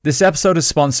This episode is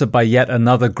sponsored by yet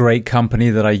another great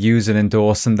company that I use and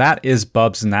endorse, and that is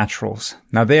Bubs Naturals.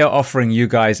 Now, they are offering you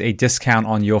guys a discount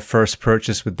on your first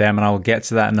purchase with them, and I will get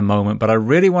to that in a moment, but I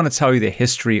really want to tell you the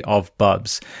history of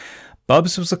Bubs.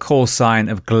 Bubs was a call sign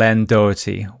of Glenn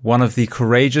Doherty, one of the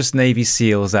courageous Navy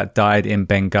SEALs that died in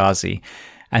Benghazi,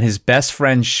 and his best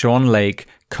friend Sean Lake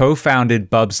co-founded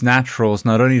Bubs Naturals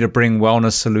not only to bring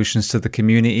wellness solutions to the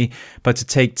community, but to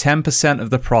take 10% of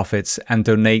the profits and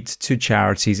donate to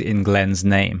charities in Glenn's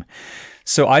name.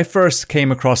 So I first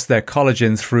came across their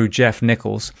collagen through Jeff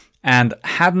Nichols and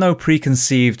had no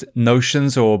preconceived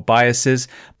notions or biases,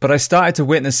 but I started to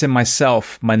witness in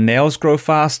myself. My nails grow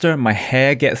faster, my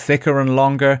hair get thicker and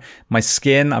longer, my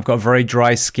skin, I've got very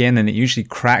dry skin and it usually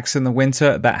cracks in the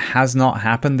winter. That has not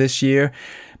happened this year.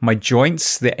 My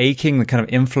joints, the aching, the kind of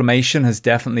inflammation has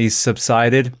definitely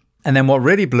subsided. And then what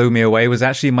really blew me away was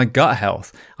actually my gut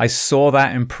health. I saw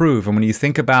that improve. And when you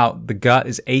think about the gut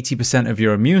is 80% of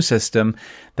your immune system,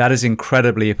 that is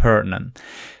incredibly pertinent.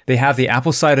 They have the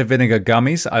apple cider vinegar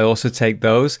gummies. I also take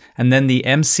those. And then the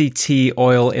MCT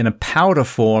oil in a powder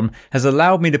form has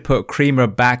allowed me to put creamer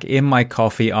back in my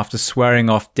coffee after swearing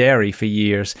off dairy for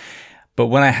years. But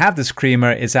when I have this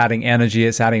creamer, it's adding energy,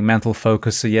 it's adding mental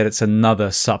focus, so yet it's another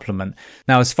supplement.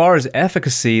 Now, as far as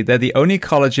efficacy, they're the only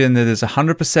collagen that is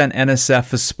 100% NSF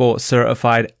for Sport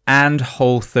certified and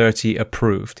Whole30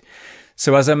 approved.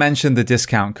 So as I mentioned, the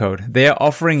discount code, they are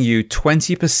offering you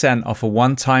 20% off a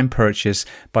one-time purchase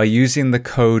by using the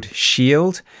code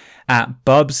SHIELD at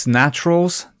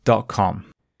bubsnaturals.com.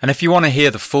 And if you want to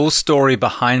hear the full story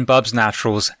behind Bubs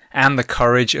Naturals and the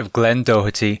courage of Glenn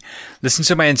Doherty, listen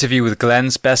to my interview with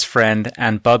Glenn's best friend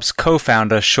and Bubs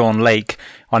co-founder Sean Lake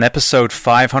on episode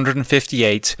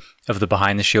 558 of the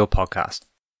Behind the Shield podcast.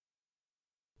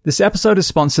 This episode is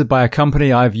sponsored by a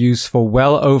company I've used for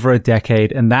well over a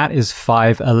decade, and that is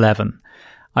 511.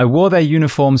 I wore their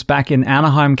uniforms back in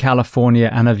Anaheim, California,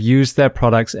 and have used their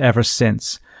products ever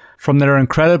since. From their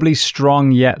incredibly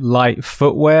strong yet light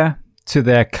footwear to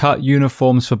their cut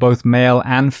uniforms for both male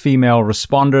and female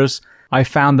responders, I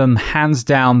found them hands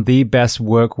down the best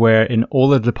workwear in all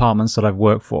the departments that I've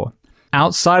worked for.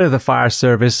 Outside of the fire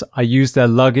service, I use their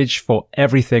luggage for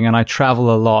everything and I travel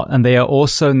a lot, and they are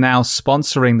also now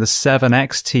sponsoring the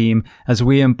 7X team as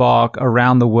we embark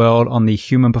around the world on the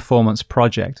Human Performance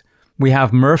Project. We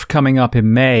have Murph coming up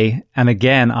in May, and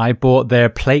again, I bought their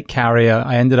plate carrier.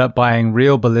 I ended up buying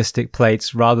real ballistic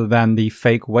plates rather than the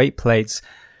fake weight plates,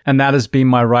 and that has been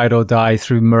my ride or die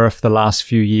through Murph the last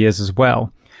few years as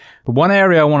well. But one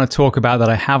area I want to talk about that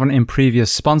I haven't in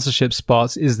previous sponsorship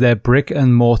spots is their brick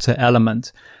and mortar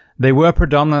element. They were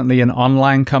predominantly an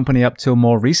online company up till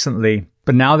more recently,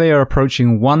 but now they are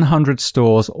approaching 100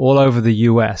 stores all over the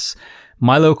US.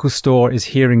 My local store is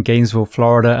here in Gainesville,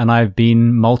 Florida, and I've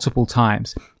been multiple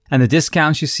times. And the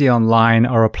discounts you see online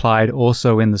are applied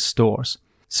also in the stores.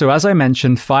 So as I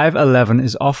mentioned, 511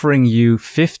 is offering you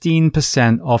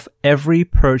 15% off every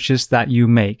purchase that you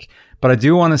make. But I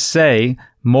do want to say,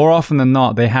 more often than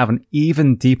not, they have an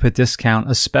even deeper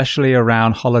discount, especially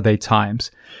around holiday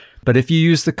times. But if you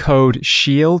use the code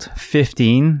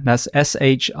SHIELD15, that's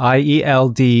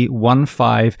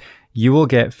SHIELD15, you will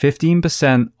get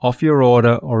 15% off your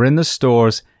order or in the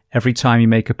stores every time you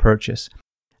make a purchase.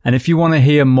 And if you want to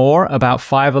hear more about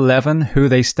 511, who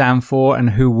they stand for and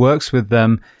who works with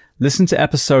them, listen to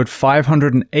episode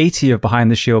 580 of Behind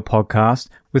the Shield podcast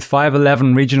with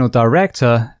 511 Regional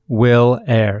Director Will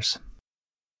Ayers.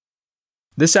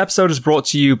 This episode is brought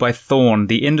to you by Thorne,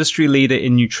 the industry leader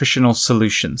in nutritional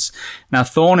solutions. Now,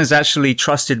 Thorne is actually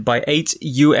trusted by 8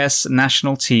 US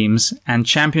national teams and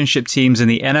championship teams in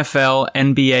the NFL,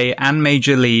 NBA, and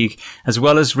Major League, as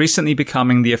well as recently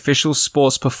becoming the official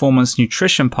sports performance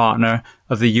nutrition partner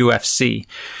of the UFC.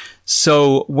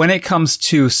 So when it comes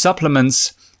to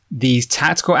supplements, the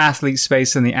tactical athlete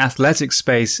space and the athletic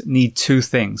space need two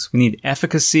things. We need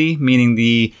efficacy, meaning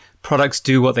the products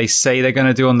do what they say they're going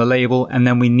to do on the label, and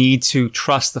then we need to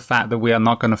trust the fact that we are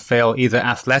not going to fail either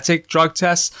athletic drug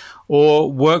tests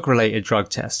or work-related drug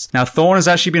tests. Now, Thorne has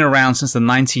actually been around since the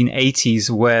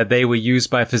 1980s, where they were used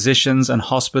by physicians and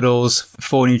hospitals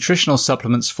for nutritional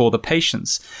supplements for the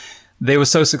patients. They were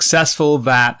so successful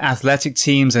that athletic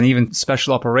teams and even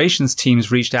special operations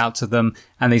teams reached out to them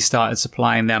and they started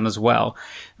supplying them as well.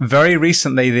 Very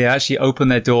recently, they actually opened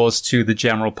their doors to the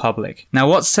general public. Now,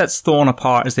 what sets Thorn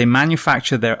apart is they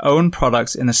manufacture their own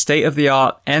products in a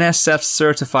state-of-the-art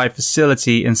NSF-certified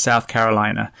facility in South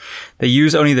Carolina. They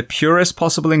use only the purest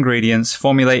possible ingredients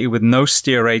formulated with no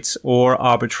stearates or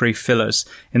arbitrary fillers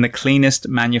in the cleanest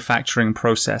manufacturing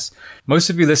process. Most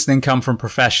of you listening come from a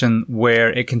profession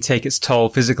where it can take its toll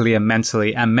physically and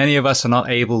mentally, and many of us are not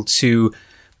able to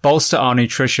bolster our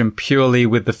nutrition purely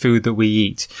with the food that we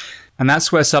eat. And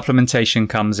that's where supplementation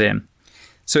comes in.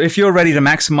 So if you're ready to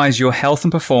maximize your health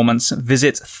and performance,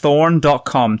 visit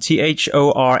thorne.com,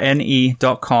 thorne.com.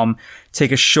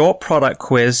 Take a short product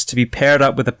quiz to be paired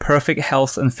up with the perfect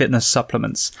health and fitness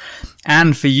supplements.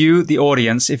 And for you, the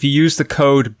audience, if you use the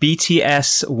code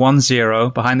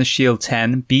BTS10, behind the shield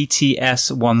 10,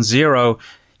 BTS10,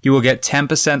 you will get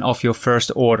 10% off your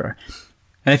first order.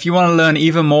 And if you want to learn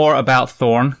even more about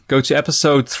Thorn, go to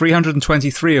episode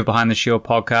 323 of Behind the Shield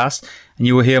podcast, and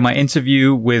you will hear my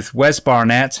interview with Wes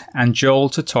Barnett and Joel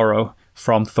Totoro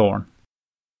from Thorn.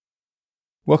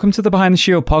 Welcome to the Behind the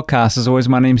Shield podcast. As always,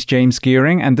 my name's James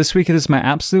Gearing, and this week it is my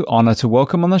absolute honor to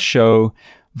welcome on the show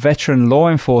veteran law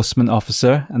enforcement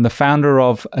officer and the founder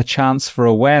of A Chance for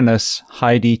Awareness,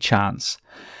 Heidi Chance.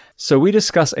 So we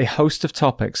discuss a host of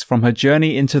topics, from her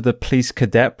journey into the Police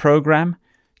Cadet program,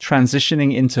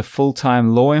 transitioning into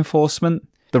full-time law enforcement,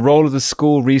 the role of the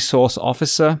school resource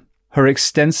officer, her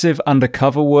extensive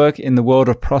undercover work in the world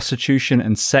of prostitution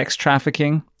and sex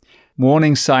trafficking,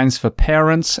 warning signs for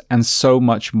parents, and so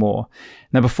much more.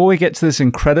 Now, before we get to this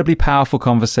incredibly powerful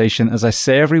conversation, as I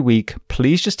say every week,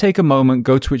 please just take a moment,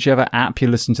 go to whichever app you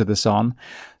listen to this on,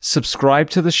 subscribe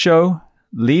to the show,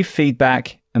 leave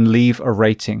feedback, and leave a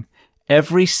rating.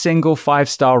 Every single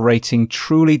 5-star rating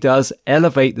truly does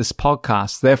elevate this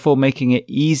podcast, therefore making it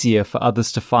easier for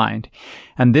others to find.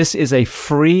 And this is a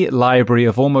free library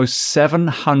of almost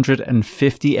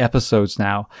 750 episodes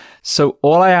now. So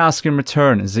all I ask in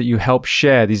return is that you help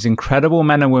share these incredible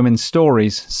men and women's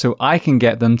stories so I can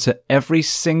get them to every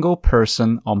single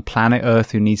person on planet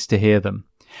Earth who needs to hear them.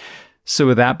 So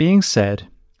with that being said,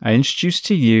 I introduce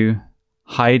to you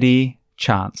Heidi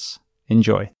Chance.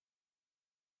 Enjoy.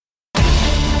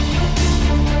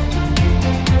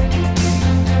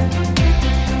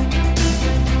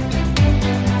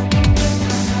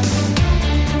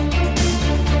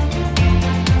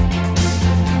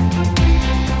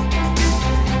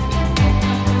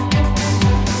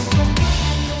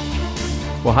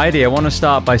 Well, Heidi, I want to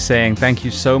start by saying thank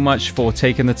you so much for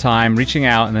taking the time, reaching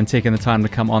out, and then taking the time to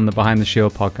come on the Behind the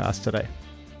Shield podcast today.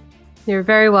 You're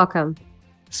very welcome.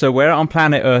 So where on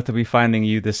planet Earth are we finding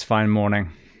you this fine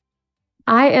morning?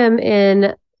 I'm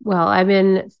in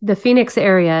the Phoenix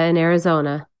area in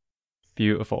Arizona.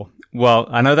 Beautiful. Well,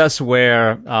 I know that's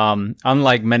where,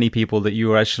 unlike many people, that you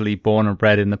were actually born and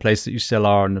bred in the place that you still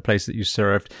are and the place that you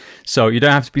served. So you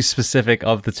don't have to be specific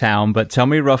of the town, but tell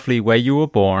me roughly where you were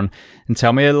born and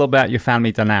tell me a little about your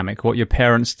family dynamic, what your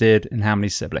parents did and how many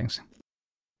siblings.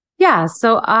 Yeah,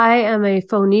 so I am a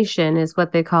Phoenician is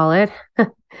what they call it.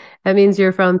 That means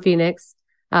you're from Phoenix,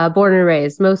 born and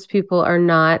raised. Most people are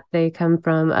not. They come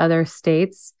from other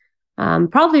states,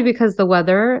 probably because the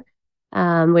weather.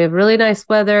 We have really nice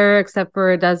weather, except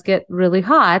for it does get really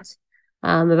hot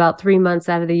about 3 months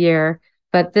out of the year.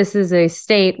 But this is a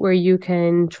state where you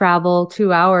can travel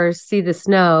 2 hours, see the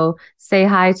snow, say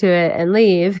hi to it, and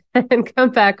leave, and come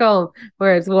back home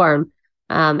where it's warm.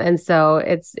 And so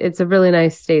it's a really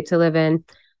nice state to live in.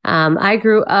 I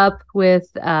grew up with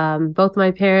both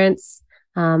my parents.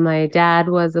 My dad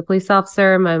was a police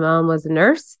officer. My mom was a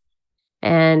nurse.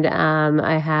 And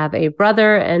I have a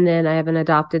brother, and then I have an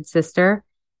adopted sister,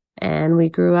 and we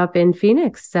grew up in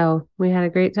Phoenix. So we had a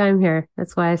great time here.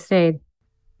 That's why I stayed.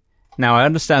 Now, I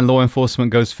understand law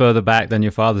enforcement goes further back than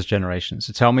your father's generation.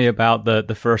 So tell me about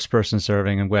the first person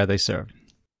serving and where they served.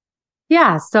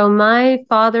 Yeah. So my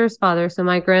father's father, so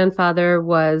my grandfather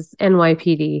was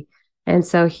NYPD. And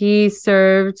so he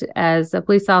served as a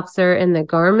police officer in the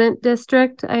garment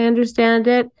district, I understand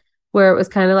it, where it was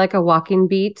kind of like a walking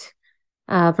beat.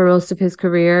 For most of his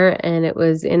career, and it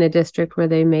was in a district where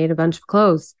they made a bunch of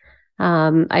clothes.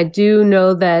 I do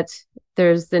know that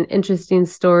there's an interesting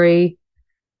story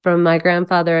from my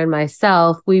grandfather and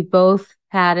myself. We both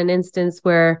had an instance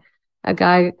where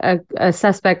a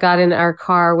suspect got in our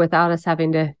car without us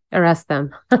having to arrest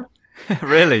them.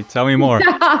 Really? Tell me more.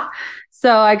 Yeah.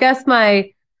 So I guess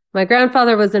my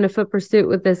grandfather was in a foot pursuit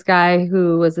with this guy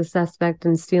who was a suspect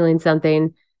in stealing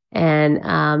something. And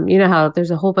you know how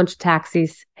there's a whole bunch of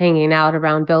taxis hanging out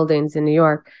around buildings in New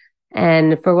York.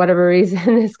 And for whatever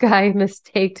reason, this guy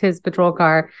mistaked his patrol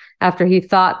car after he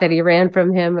thought that he ran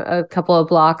from him a couple of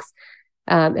blocks.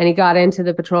 And he got into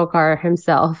the patrol car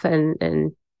himself and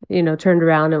turned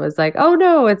around and was like, oh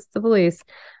no, it's the police.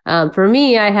 For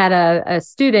me, I had a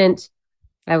student.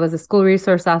 I was a school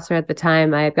resource officer at the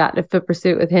time. I had gotten a foot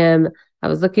pursuit with him. I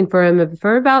was looking for him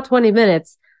for about 20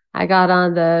 minutes. I got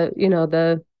on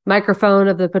the microphone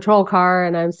of the patrol car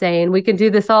and I'm saying, we can do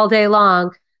this all day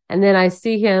long. And then I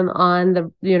see him on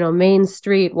the, main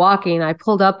street walking. I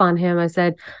pulled up on him. I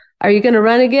said, are you going to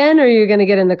run again or are you going to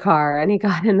get in the car? And he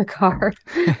got in the car.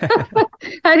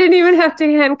 I didn't even have to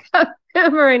handcuff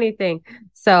him or anything.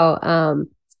 So,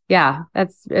 yeah,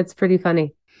 it's pretty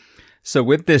funny. So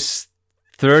with this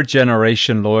third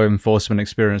generation law enforcement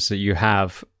experience that you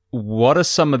have, what are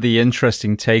some of the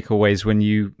interesting takeaways when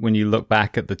you look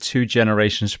back at the two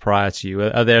generations prior to you?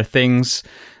 Are there things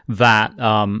that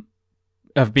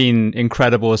have been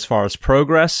incredible as far as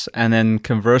progress? And then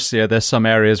conversely, are there some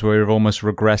areas where you've almost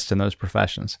regressed in those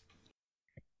professions?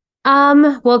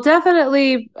 Well,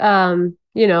 definitely,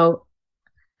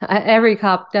 every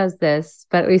cop does this,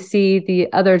 but we see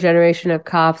the other generation of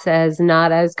cops as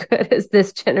not as good as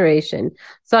this generation.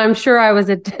 So I'm sure I was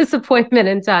a disappointment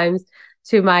in times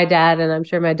to my dad, and I'm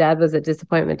sure my dad was a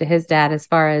disappointment to his dad as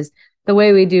far as the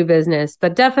way we do business.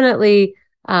 But definitely,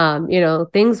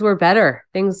 things were better.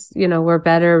 Things, were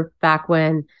better back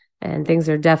when, and things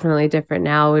are definitely different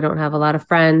now. We don't have a lot of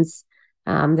friends.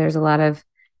 There's a lot of,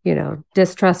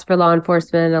 distrust for law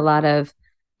enforcement, a lot of,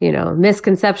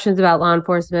 misconceptions about law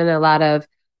enforcement, a lot of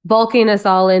bulking us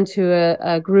all into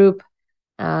a group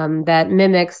that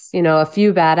mimics, a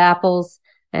few bad apples.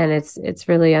 And it's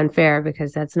really unfair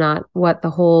because that's not what the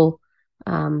whole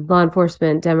law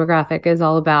enforcement demographic is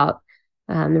all about.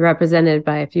 They're represented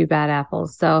by a few bad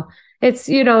apples. So it's,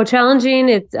 challenging.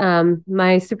 It's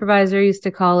my supervisor used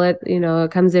to call it,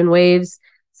 it comes in waves.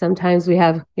 Sometimes we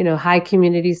have, high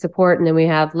community support, and then we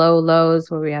have low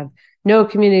lows where we have no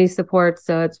community support.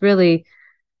 So it's really,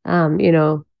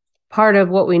 part of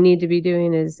what we need to be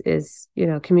doing is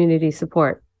community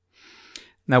support.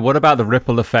 Now, what about the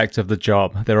ripple effect of the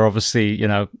job? There are obviously,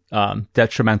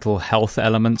 detrimental health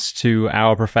elements to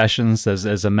our professions.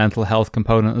 There's a mental health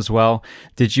component as well.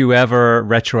 Did you ever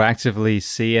retroactively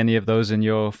see any of those in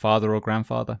your father or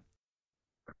grandfather?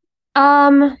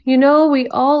 We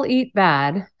all eat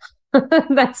bad.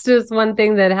 That's just one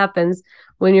thing that happens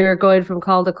when you're going from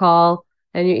call to call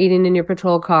and you're eating in your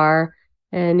patrol car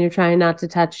and you're trying not to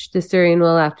touch the steering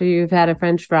wheel after you've had a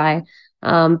French fry.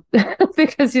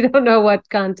 Because you don't know what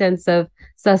contents of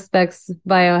suspects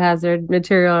biohazard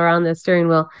material are on the steering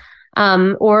wheel.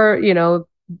 Or,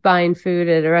 buying food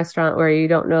at a restaurant where you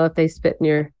don't know if they spit in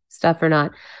your stuff or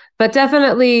not. But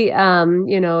definitely,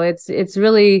 it's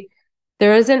really,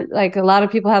 there isn't, like, a lot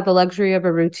of people have the luxury of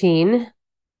a routine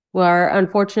where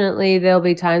unfortunately there'll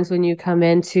be times when you come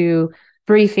into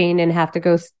briefing and have to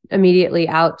go immediately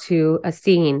out to a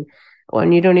scene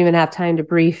when you don't even have time to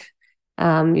brief.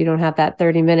 You don't have that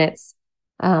 30 minutes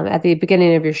at the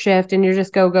beginning of your shift, and you're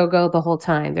just go the whole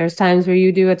time. There's times where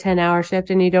you do a 10-hour shift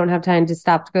and you don't have time to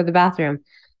stop to go to the bathroom.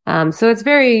 So it's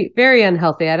very, very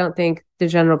unhealthy. I don't think the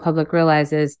general public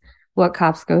realizes what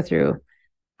cops go through.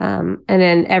 And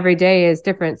then every day is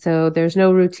different. So there's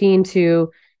no routine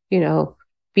to,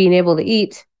 being able to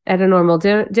eat at a normal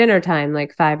dinner time,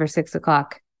 like 5 or 6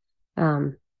 o'clock.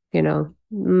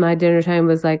 My dinner time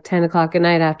was like 10 o'clock at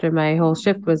night after my whole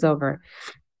shift was over,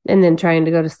 and then trying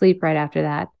to go to sleep right after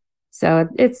that. So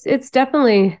it's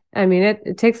definitely,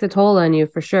 it takes a toll on you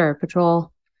for sure.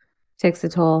 Patrol takes a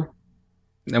toll.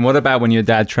 And what about when your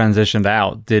dad transitioned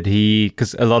out? Did he,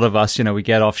 because a lot of us, we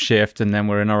get off shift and then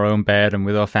we're in our own bed and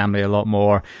with our family a lot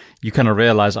more, you kind of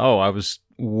realize, oh, I was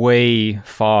way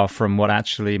far from what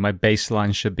actually my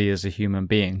baseline should be as a human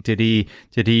being.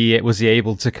 Was he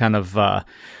able to kind of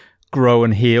grow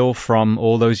and heal from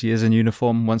all those years in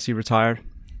uniform once he retired?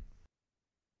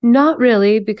 Not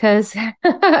really, because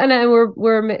and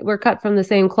we're cut from the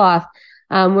same cloth.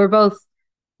 We're both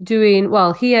doing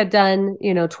well. He had done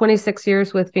 26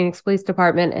 years with Phoenix Police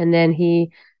Department, and then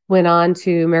he went on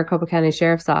to Maricopa County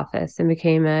Sheriff's Office and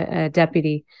became a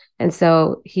deputy. And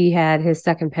so he had his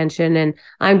second pension, and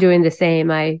I'm doing the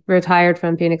same. I retired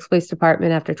from Phoenix Police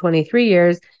Department after 23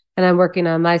 years, and I'm working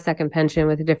on my second pension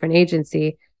with a different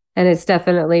agency. And it's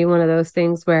definitely one of those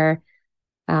things where,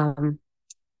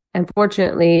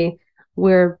 unfortunately,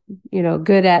 we're,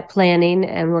 good at planning,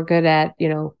 and we're good at,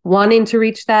 wanting to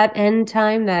reach that end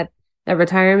time, that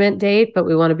retirement date, but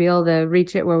we want to be able to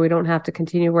reach it where we don't have to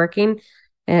continue working,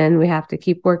 and we have to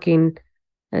keep working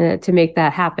to make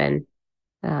that happen.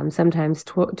 Sometimes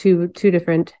two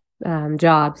different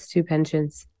jobs, two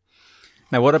pensions.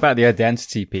 Now, what about the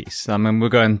identity piece? I mean, we're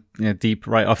going deep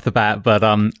right off the bat, but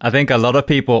I think a lot of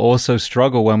people also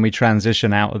struggle when we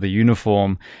transition out of the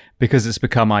uniform because it's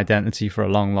become identity for a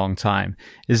long, long time.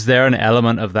 Is there an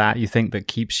element of that you think that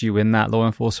keeps you in that law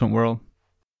enforcement world?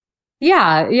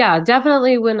 Yeah,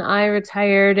 definitely. When I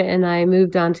retired and I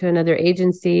moved on to another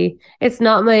agency, it's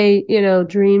not my,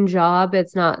 dream job.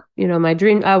 It's not, my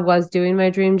dream. I was doing my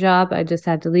dream job. I just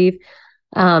had to leave.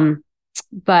 Um,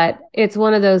 but it's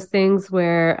one of those things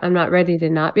where I'm not ready to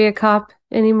not be a cop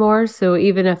anymore. So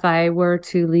even if I were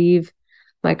to leave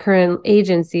my current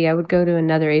agency, I would go to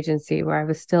another agency where I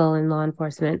was still in law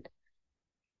enforcement.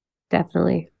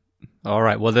 Definitely. All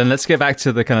right. Well, then let's get back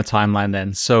to the kind of timeline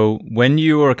then. So when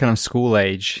you were kind of school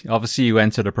age, obviously you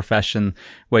entered a profession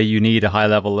where you need a high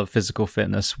level of physical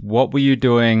fitness. What were you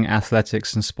doing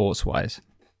athletics and sports wise?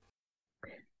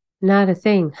 Not a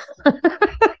thing.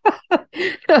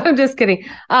 No, I'm just kidding.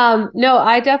 No,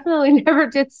 I definitely never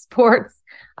did sports.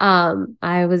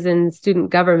 I was in student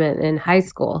government in high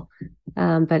school,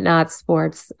 but not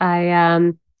sports.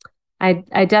 I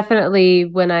definitely,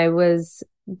 when I was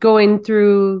going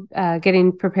through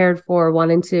getting prepared for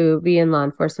wanting to be in law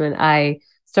enforcement, I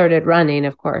started running,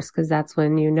 of course, because that's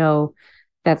when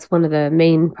that's one of the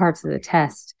main parts of the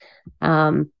test.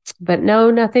 But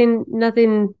no,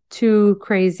 nothing too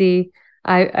crazy.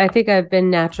 I think I've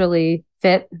been naturally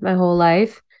fit my whole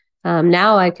life.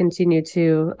 Now I continue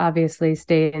to obviously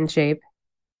stay in shape.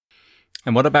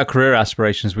 And what about career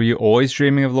aspirations? Were you always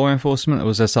dreaming of law enforcement, or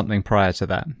was there something prior to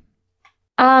that?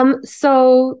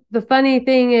 So the funny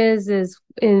thing is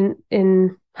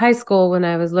in high school when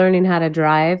I was learning how to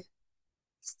drive,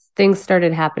 things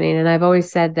started happening. And I've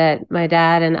always said that my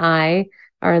dad and I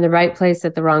are in the right place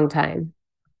at the wrong time.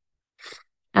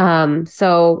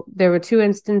 So there were two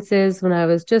instances when I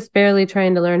was just barely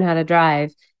trying to learn how to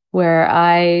drive where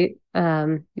I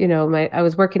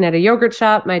was working at a yogurt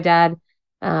shop. My dad,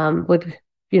 would,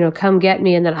 come get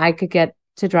me and then I could get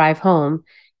to drive home.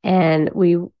 And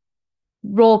we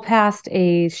roll past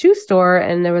a shoe store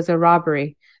and there was an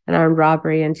armed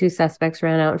robbery, and two suspects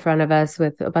ran out in front of us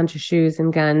with a bunch of shoes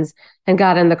and guns and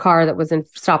got in the car that was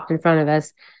stopped in front of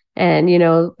us. And,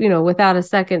 without a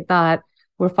second thought,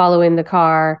 we're following the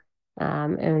car.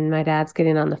 And my dad's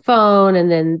getting on the phone,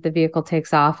 and then the vehicle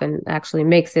takes off and actually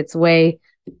makes its way,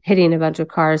 hitting a bunch of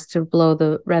cars to blow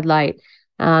the red light.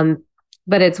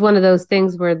 But it's one of those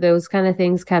things where those kind of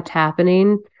things kept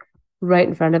happening right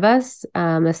in front of us.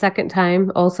 A second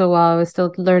time, also while I was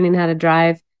still learning how to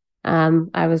drive,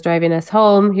 I was driving us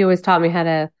home. He always taught me how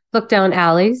to look down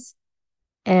alleys.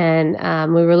 And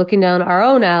we were looking down our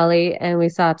own alley and we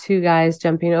saw two guys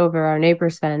jumping over our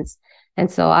neighbor's fence. And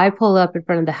so I pull up in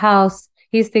front of the house.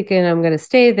 He's thinking I'm going to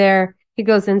stay there. He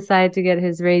goes inside to get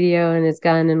his radio and his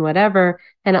gun and whatever.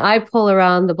 And I pull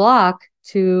around the block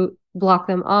to block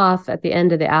them off at the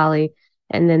end of the alley.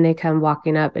 And then they come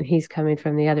walking up and he's coming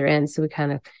from the other end. So we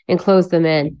kind of enclose them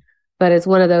in. But it's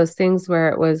one of those things where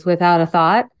it was without a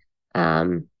thought.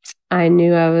 I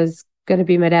knew I was going to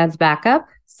be my dad's backup.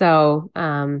 So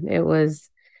it was,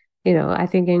 I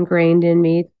think ingrained in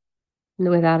me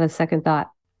without a second thought.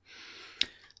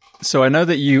 So I know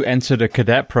that you entered a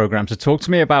cadet program. So talk to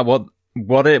me about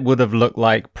what it would have looked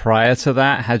like prior to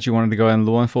that, had you wanted to go in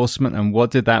law enforcement, and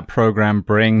what did that program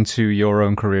bring to your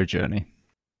own career journey?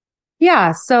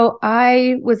 Yeah, so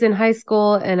I was in high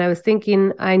school and I was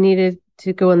thinking I needed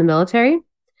to go in the military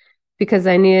because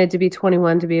I needed to be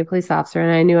 21 to be a police officer,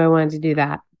 and I knew I wanted to do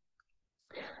that.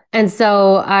 And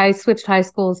so I switched high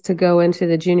schools to go into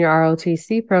the junior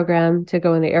ROTC program to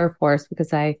go in the Air Force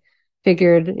because I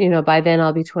figured, by then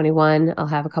I'll be 21. I'll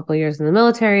have a couple of years in the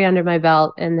military under my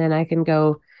belt, and then I can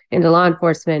go into law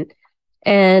enforcement.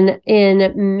 And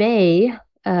in May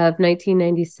of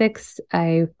 1996,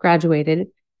 I graduated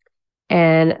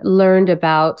and learned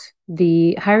about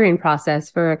the hiring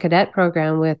process for a cadet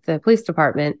program with the police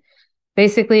department.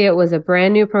 Basically, it was a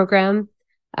brand new program.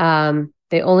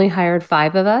 They only hired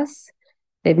 5 of us.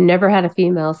 They've never had a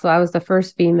female, so I was the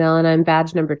first female, and I'm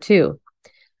badge number 2.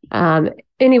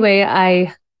 Anyway,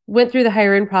 I went through the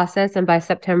hiring process, and by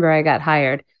September, I got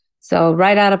hired. So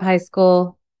right out of high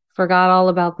school, forgot all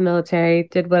about the military,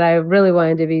 did what I really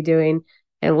wanted to be doing,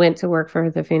 and went to work for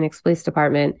the Phoenix Police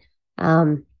Department.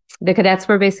 The cadets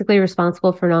were basically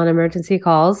responsible for non-emergency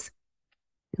calls,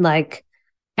 like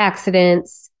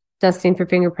accidents, dusting for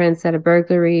fingerprints at a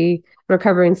burglary,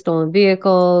 recovering stolen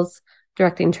vehicles,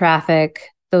 directing traffic,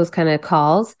 those kind of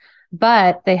calls.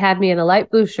 But they had me in a light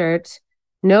blue shirt,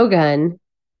 no gun,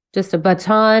 just a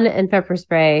baton and pepper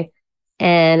spray,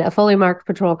 and a fully marked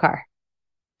patrol car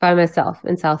by myself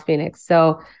in South Phoenix.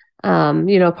 So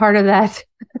Part of that,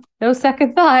 no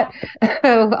second thought,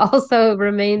 also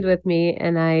remained with me.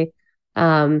 And I,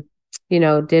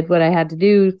 did what I had to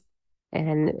do,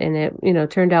 and it,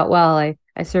 turned out well.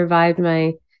 I survived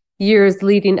my years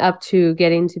leading up to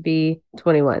getting to be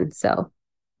 21. So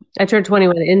I turned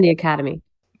 21 in the academy.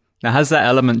 Now, has that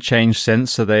element changed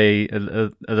since? Are they a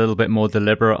little bit more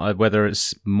deliberate, whether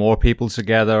it's more people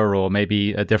together or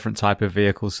maybe a different type of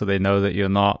vehicle so they know that you're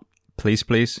not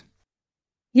police?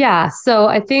 Yeah. So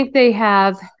I think they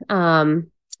have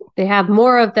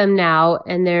more of them now,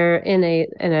 and they're in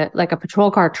a like a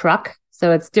patrol car truck.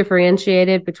 So it's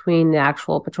differentiated between the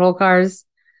actual patrol cars,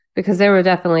 because there were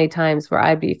definitely times where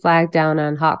I'd be flagged down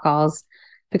on hot calls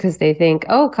because they think,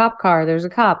 oh, cop car, there's a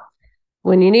cop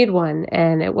when you need one.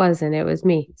 And it wasn't, it was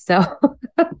me. So,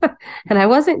 and I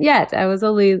wasn't yet, I was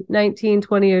only 19,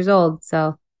 20 years old.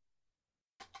 So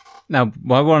now,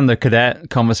 while we're on the cadet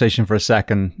conversation for a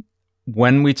second,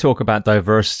 when we talk about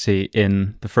diversity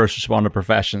in the first responder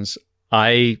professions,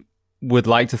 I would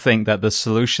like to think that the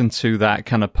solution to that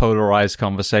kind of polarized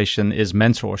conversation is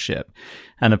mentorship.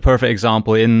 And a perfect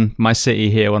example, in my city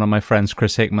here, one of my friends,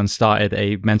 Chris Hickman, started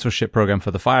a mentorship program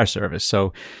for the fire service.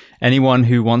 So anyone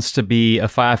who wants to be a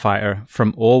firefighter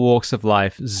from all walks of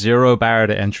life, zero barrier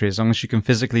to entry, as long as you can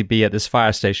physically be at this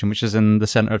fire station, which is in the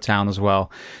center of town as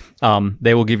well.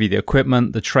 They will give you the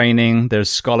equipment, the training. There's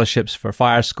scholarships for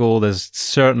fire school. There's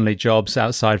certainly jobs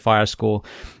outside fire school.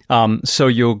 So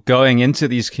you're going into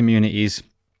these communities,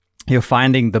 you're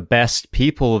finding the best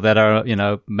people that are,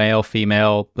 male,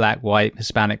 female, black, white,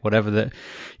 Hispanic, whatever that,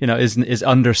 is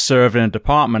underserved in a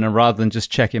department. And rather than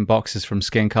just checking boxes from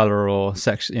skin color or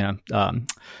sex,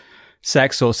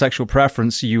 sex or sexual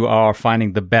preference, you are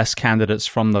finding the best candidates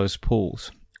from those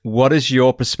pools. What is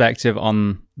your perspective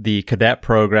on the cadet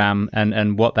program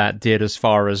and what that did as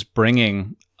far as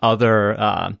bringing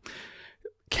other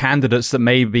candidates that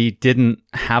maybe didn't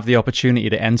have the opportunity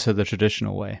to enter the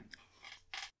traditional way?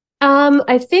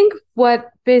 I think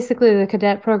what basically the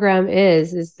cadet program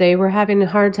is they were having a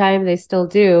hard time, they still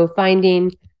do,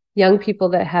 finding young people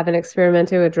that haven't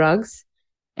experimented with drugs,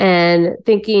 and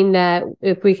thinking that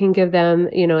if we can give them,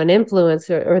 an influence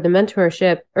or the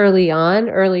mentorship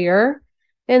earlier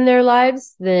in their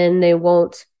lives, then they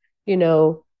won't,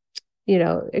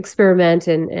 experiment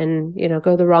and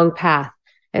go the wrong path.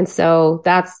 And so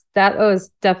that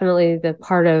was definitely the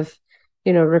part of,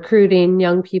 recruiting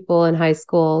young people in high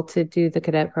school to do the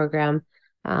cadet program.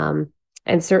 And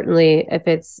certainly if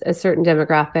it's a certain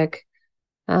demographic,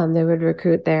 they would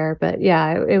recruit there. But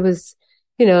yeah, it was,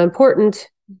 important.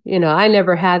 I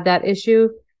never had that issue.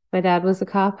 My dad was a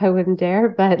cop. I wouldn't dare,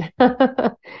 but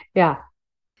yeah.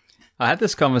 I had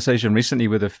this conversation recently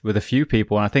with a few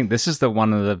people, and I think this is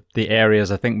one of the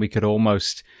areas I think we could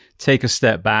almost take a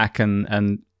step back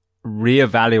and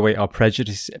reevaluate our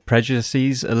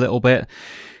prejudices a little bit.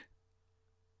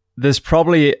 There's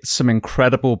probably some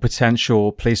incredible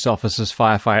potential police officers,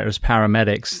 firefighters,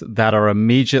 paramedics that are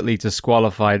immediately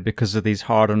disqualified because of these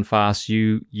hard and fast,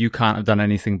 you can't have done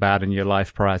anything bad in your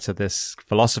life prior to this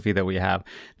philosophy that we have.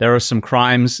 There are some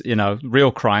crimes,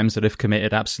 real crimes that if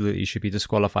committed, absolutely should be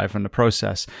disqualified from the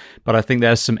process. But I think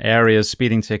there's some areas,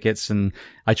 speeding tickets, and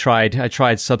I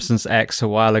tried substance X a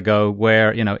while ago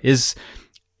where,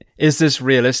 is this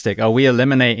realistic? Are we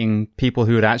eliminating people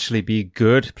who would actually be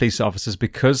good police officers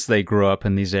because they grew up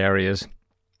in these areas?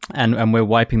 And we're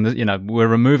wiping we're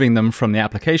removing them from the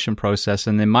application process.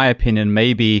 And in my opinion,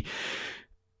 maybe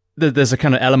there's a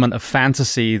kind of element of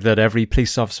fantasy that every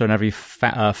police officer and every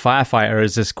firefighter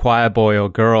is this choir boy or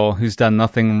girl who's done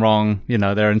nothing wrong,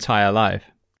 their entire life.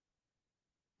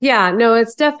 Yeah, no,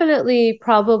 it's definitely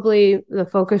probably the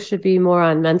focus should be more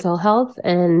on mental health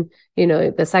and,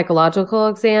 the psychological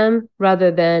exam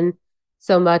rather than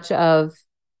so much of,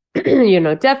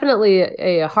 definitely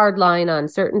a hard line on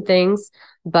certain things.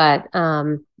 But,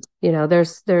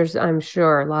 there's, I'm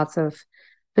sure, lots of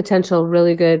potential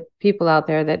really good people out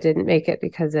there that didn't make it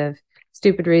because of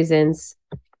stupid reasons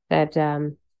that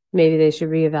maybe they should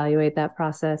reevaluate that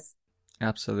process.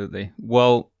 Absolutely.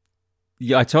 Well,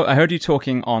 yeah, I heard you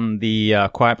talking on the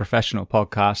Quiet Professional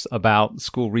podcast about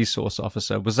school resource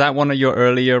officer. Was that one of your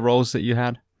earlier roles that you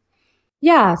had?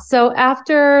 Yeah. So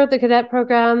after the cadet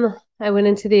program, I went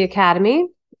into the academy,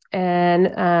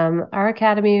 and our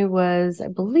academy was, I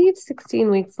believe, 16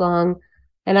 weeks long.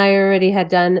 And I already had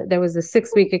there was a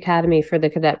 6-week academy for the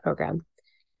cadet program.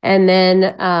 And then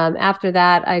after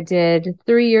that, I did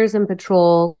 3 years in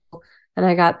patrol, and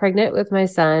I got pregnant with my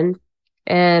son.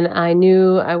 And I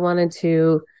knew I wanted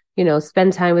to,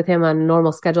 spend time with him on a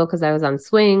normal schedule because I was on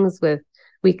swings with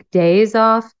weekdays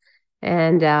off.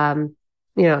 And,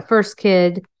 first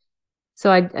kid. So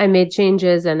I made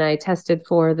changes and I tested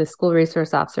for the school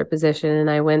resource officer position, and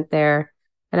I went there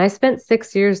and I spent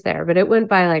 6 years there, but it went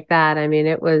by like that. I mean,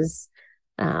 it was,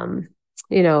 um,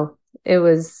 you know, it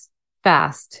was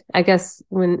fast, I guess,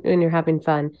 when you're having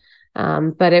fun.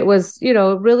 But it was,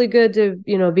 really good to,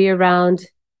 be around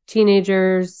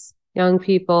teenagers, young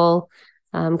people,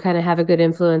 kind of have a good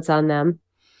influence on them.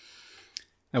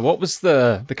 And what was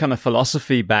the kind of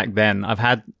philosophy back then? I've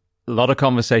had a lot of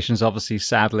conversations, obviously,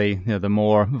 sadly, the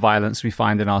more violence we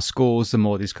find in our schools, the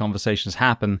more these conversations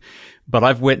happen. But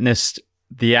I've witnessed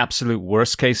the absolute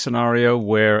worst case scenario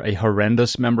where a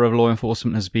horrendous member of law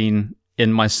enforcement has been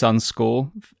in my son's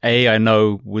school. A, I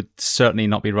know would certainly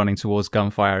not be running towards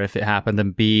gunfire if it happened.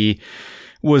 And B,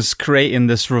 was creating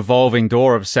this revolving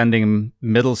door of sending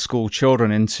middle school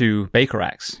children into Baker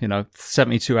racks,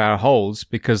 72-hour holds,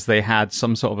 because they had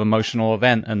some sort of emotional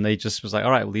event, and they just was like,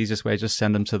 all right, well, the easiest way is just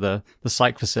send them to the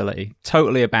psych facility,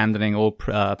 totally abandoning all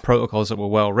protocols that were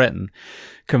well written.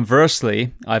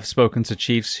 Conversely, I've spoken to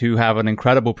chiefs who have an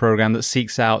incredible program that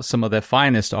seeks out some of their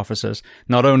finest officers,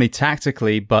 not only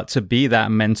tactically, but to be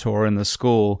that mentor in the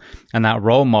school and that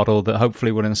role model that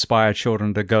hopefully would inspire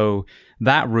children to go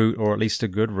that route, or at least a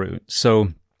good route. So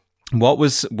what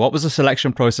was the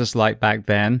selection process like back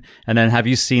then? And then have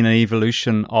you seen an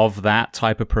evolution of that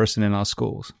type of person in our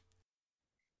schools?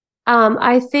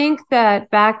 I think that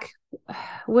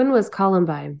when was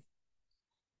Columbine?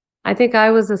 I think I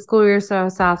was a school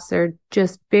resource officer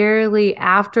just barely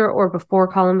after or before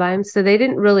Columbine. So they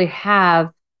didn't really have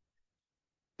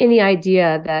any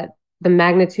idea that the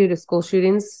magnitude of school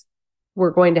shootings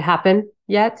were going to happen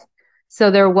yet. So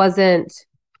there wasn't,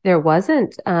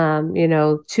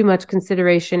 too much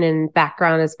consideration and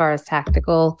background as far as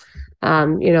tactical.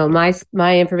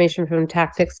 My information from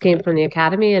tactics came from the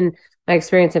academy and my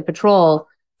experience in patrol.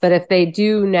 But if they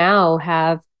do now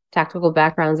have tactical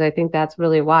backgrounds, I think that's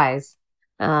really wise.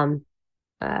 I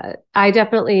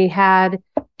definitely had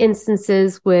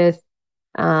instances with,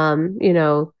 my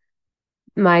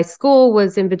school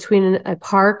was in between a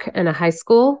park and a high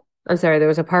school. I'm sorry, there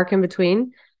was a park in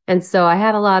between. And so I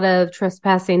had a lot of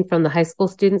trespassing from the high school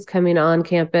students coming on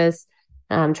campus,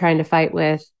 trying to fight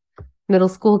with middle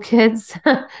school kids.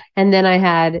 And then I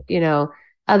had,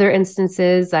 other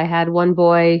instances. I had one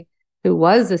boy who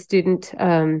was a student,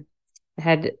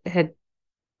 had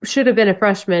should have been a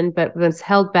freshman, but was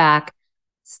held back,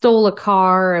 stole a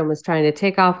car and was trying to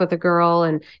take off with a girl,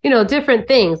 and, different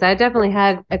things. I definitely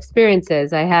had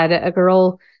experiences. I had a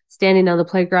girl standing on the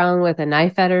playground with a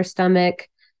knife at her stomach.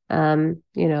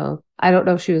 I don't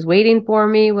know if she was waiting for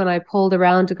me when I pulled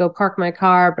around to go park my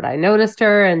car, but I noticed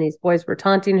her and these boys were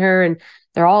taunting her, and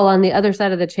they're all on the other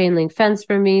side of the chain link fence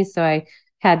from me. So I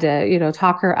had to,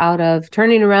 talk her out of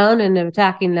turning around and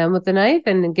attacking them with the knife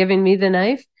and giving me the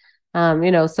knife.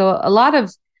 So a lot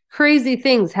of crazy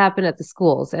things happen at the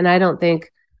schools. And I don't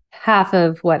think half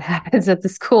of what happens at the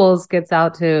schools gets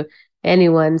out to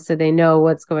anyone so they know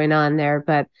what's going on there.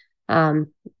 But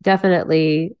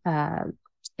definitely,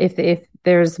 if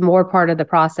there's more part of the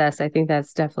process, I think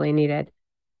that's definitely needed.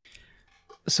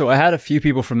 So I had a few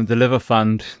people from the Deliver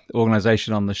Fund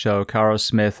organization on the show, Caro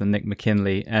Smith and Nick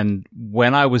McKinley. And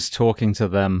when I was talking to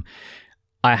them,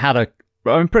 I had a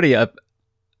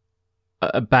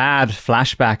bad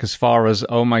flashback as far as,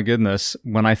 oh my goodness,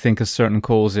 when I think of certain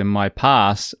calls in my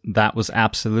past, that was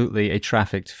absolutely a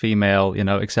trafficked female,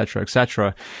 et cetera, et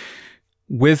cetera.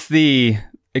 With the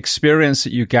experience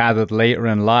that you gathered later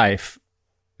in life,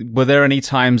 were there any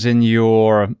times in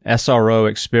your SRO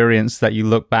experience that you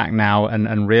look back now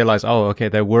and realize, oh, okay,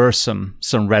 there were some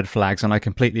red flags and I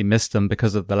completely missed them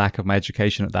because of the lack of my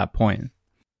education at that point?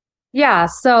 Yeah.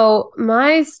 So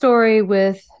my story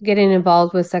with getting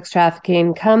involved with sex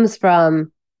trafficking comes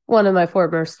from one of my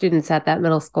former students at that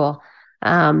middle school.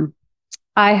 I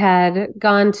had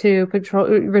gone to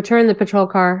return the patrol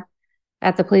car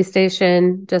at the police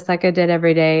station, just like I did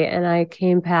every day. And I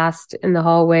came past in the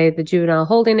hallway, the juvenile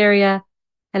holding area,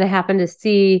 and I happened to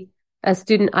see a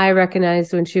student I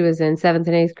recognized when she was in 7th and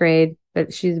 8th grade,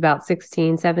 but she's about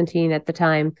 16, 17 at the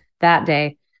time that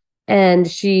day. And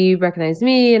she recognized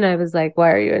me and I was like,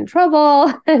 why are you in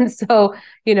trouble? And so,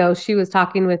 she was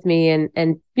talking with me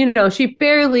and she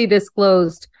barely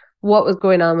disclosed what was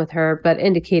going on with her, but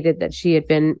indicated that she had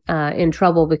been in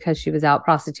trouble because she was out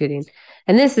prostituting.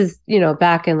 And this is,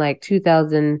 back in like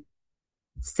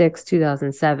 2006,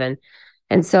 2007.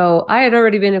 And so I had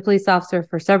already been a police officer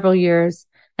for several years,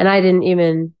 and I didn't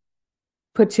even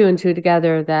put two and two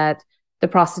together that the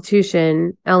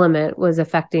prostitution element was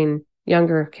affecting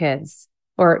younger kids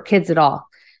or kids at all.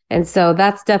 And so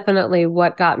that's definitely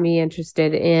what got me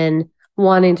interested in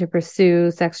wanting to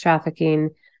pursue sex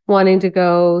trafficking wanting to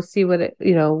go see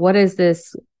what is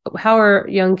this? How are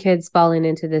young kids falling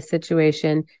into this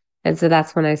situation? And so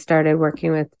that's when I started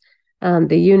working with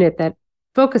the unit that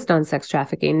focused on sex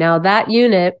trafficking. Now, that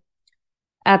unit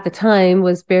at the time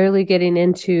was barely getting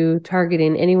into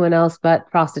targeting anyone else but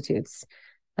prostitutes.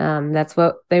 That's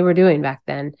what they were doing back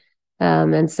then.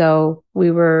 And so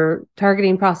we were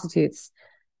targeting prostitutes.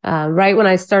 Right when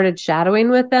I started shadowing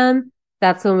with them,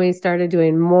 that's when we started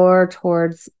doing more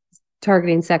towards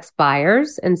targeting sex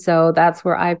buyers. And so that's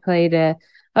where I played an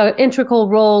integral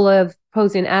role of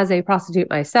posing as a prostitute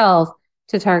myself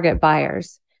to target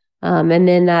buyers. And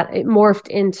then that it morphed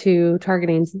into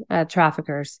targeting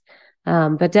traffickers.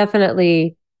 But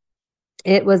definitely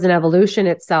it was an evolution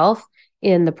itself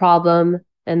in the problem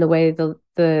and the way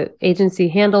the agency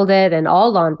handled it, and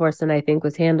all law enforcement, I think,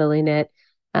 was handling it,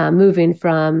 moving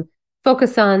from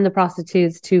focus on the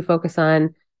prostitutes to focus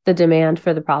on the demand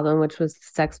for the problem, which was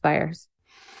sex buyers.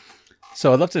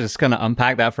 So I'd love to just kind of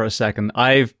unpack that for a second.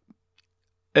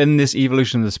 In this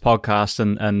evolution of this podcast,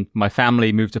 and my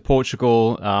family moved to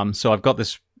Portugal, so I've got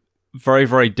this very,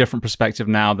 very different perspective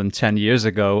now than 10 years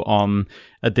ago on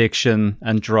addiction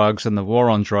and drugs and the war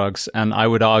on drugs. And I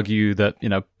would argue that,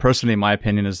 personally, my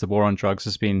opinion is the war on drugs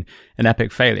has been an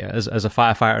epic failure. As a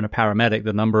firefighter and a paramedic,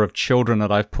 the number of children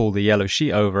that I've pulled the yellow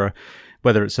sheet over,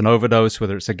 whether it's an overdose,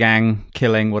 whether it's a gang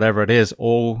killing, whatever it is,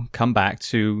 all come back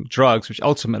to drugs, which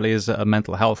ultimately is a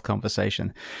mental health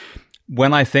conversation.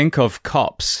 When I think of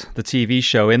Cops, the TV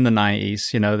show in the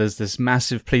 90s, there's this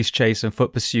massive police chase and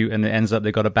foot pursuit, and it ends up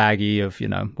they got a baggie of,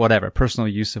 whatever, personal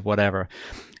use of whatever.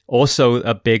 Also,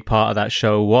 a big part of that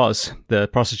show was the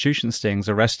prostitution stings,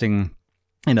 arresting,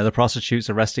 the prostitutes,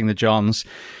 arresting the Johns.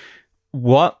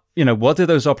 What did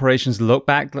those operations look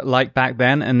like back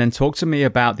then? And then talk to me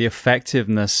about the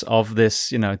effectiveness of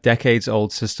this, decades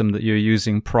old system that you're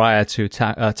using prior to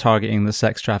targeting the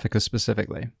sex traffickers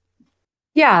specifically.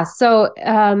 Yeah. So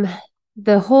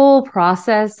the whole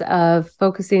process of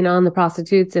focusing on the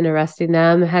prostitutes and arresting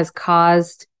them has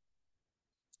caused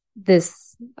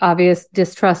this obvious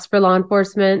distrust for law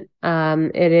enforcement.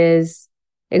 It is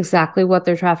exactly what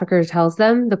their trafficker tells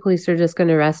them. The police are just going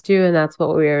to arrest you. And that's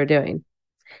what we are doing.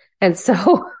 And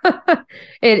so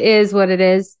it is what it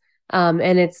is.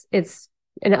 And it's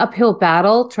an uphill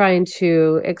battle trying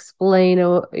to explain,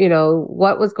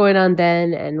 what was going on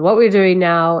then and what we're doing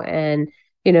now. And,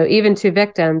 even to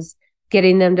victims,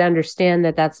 getting them to understand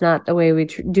that that's not the way we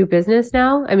do business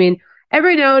now. I mean,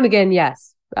 every now and again,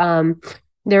 yes.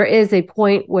 There is a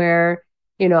point where,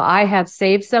 I have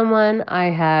saved someone.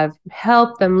 I have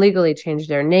helped them legally change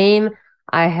their name.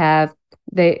 I have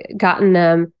gotten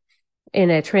them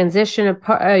in a transition,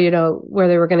 where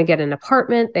they were going to get an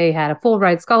apartment. They had a full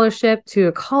ride scholarship to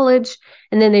a college,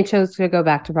 and then they chose to go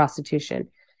back to prostitution.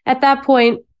 At that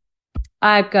point,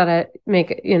 I've got to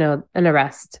make, an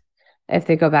arrest if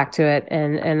they go back to it.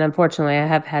 And unfortunately, I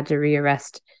have had to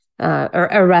rearrest or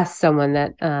arrest someone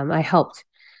that I helped.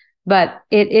 But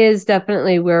it is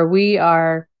definitely where we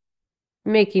are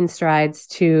making strides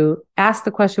to ask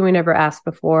the question we never asked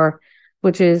before,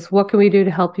 which is, what can we do to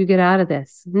help you get out of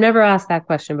this? Never asked that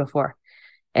question before.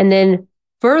 And then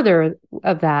further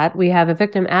of that, we have a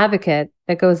victim advocate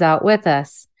that goes out with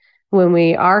us when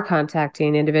we are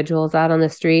contacting individuals out on the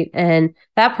street, and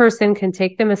that person can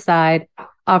take them aside,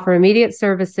 offer immediate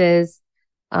services.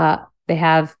 They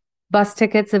have bus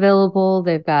tickets available.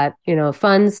 They've got,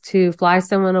 funds to fly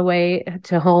someone away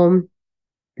to home.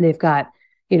 They've got,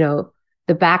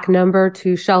 the back number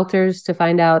to shelters to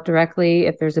find out directly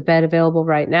if there's a bed available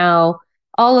right now,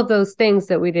 all of those things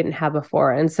that we didn't have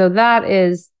before. And so that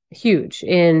is huge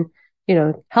in,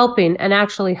 helping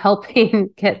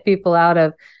get people out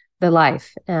of the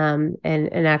life, and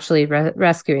actually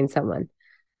rescuing someone.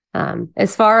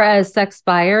 As far as sex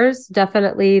buyers,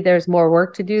 definitely there's more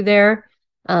work to do there.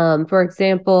 For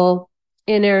example,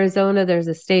 in Arizona, there's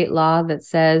a state law that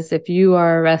says if you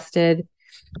are arrested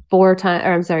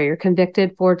you're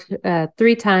convicted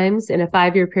 3 times in a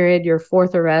 5-year period, your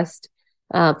 4th arrest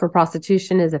for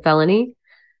prostitution is a felony.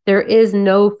 There is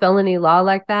no felony law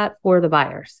like that for the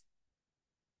buyers.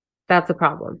 That's a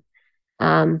problem.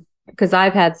 Because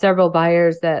I've had several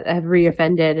buyers that have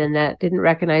reoffended and that didn't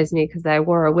recognize me because I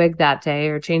wore a wig that day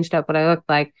or changed up what I looked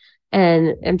like.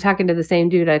 And I'm talking to the same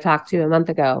dude I talked to a month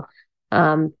ago.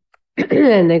 And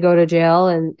they go to jail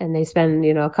and they spend,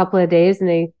 a couple of days and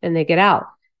they get out.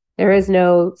 There is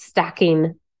no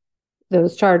stacking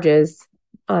those charges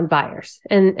on buyers.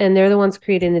 And they're the ones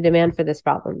creating the demand for this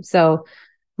problem. So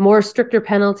more stricter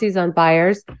penalties on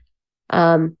buyers.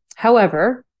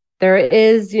 However, there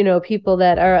is, people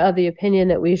that are of the opinion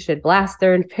that we should blast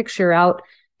their picture out,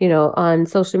 on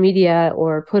social media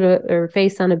or put her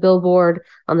face on a billboard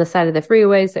on the side of the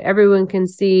freeway so everyone can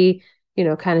see,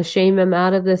 kind of shame them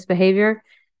out of this behavior.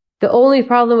 The only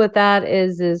problem with that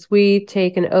is we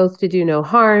take an oath to do no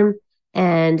harm.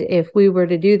 And if we were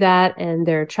to do that and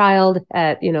their child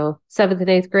at, 7th and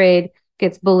 8th grade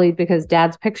gets bullied because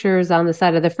dad's picture is on the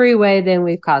side of the freeway, then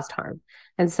we've caused harm.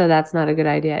 And so that's not a good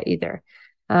idea either.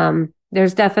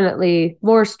 There's definitely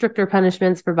more stricter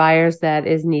punishments for buyers that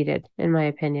is needed, in my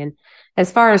opinion.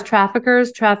 As far as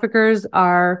traffickers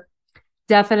are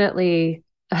definitely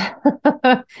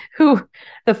who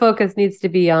the focus needs to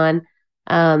be on.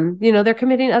 They're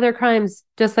committing other crimes,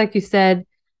 just like you said.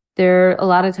 They're a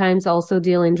lot of times also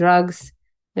dealing drugs.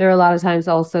 They're a lot of times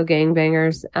also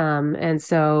gangbangers. And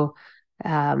so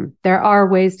there are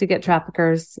ways to get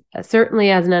traffickers.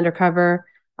 Certainly as an undercover,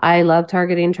 I love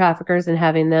targeting traffickers and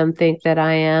having them think that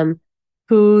I am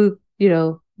who,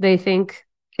 they think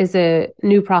is a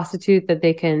new prostitute that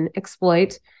they can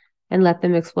exploit, and let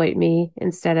them exploit me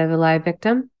instead of a live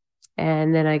victim.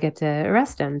 And then I get to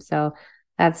arrest them. So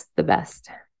that's the best.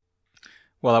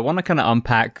 Well, I want to kind of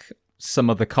unpack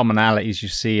some of the commonalities you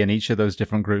see in each of those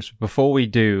different groups. Before we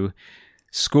do,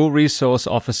 school resource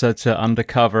officer to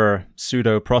undercover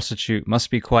pseudo prostitute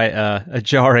must be quite a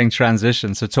jarring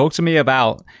transition. So talk to me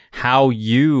about how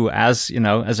you, as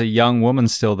a young woman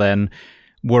still then,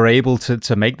 were able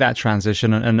to make that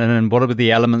transition, and what are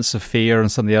the elements of fear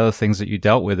and some of the other things that you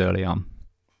dealt with early on?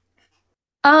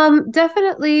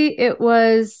 Definitely it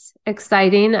was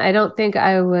exciting. I don't think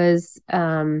I was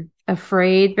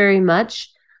afraid very much.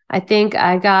 I think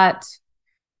I got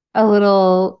a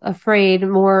little afraid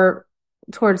more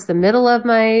towards the middle of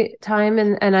my time,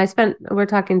 and I spent, we're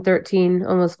talking 13,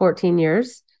 almost 14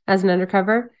 years as an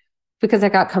undercover, because I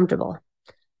got comfortable.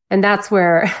 And that's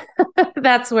where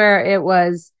it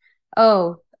was,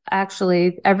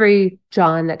 actually every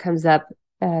John that comes up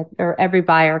or every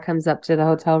buyer comes up to the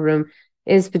hotel room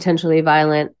is potentially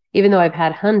violent. Even though I've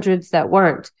had hundreds that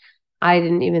weren't, I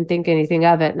didn't even think anything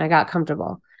of it, and I got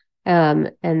comfortable.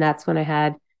 And that's when I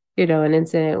had, an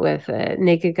incident with a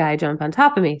naked guy jump on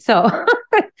top of me. So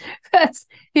that's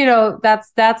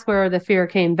where the fear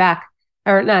came back,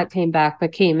 or not came back,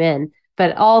 but came in.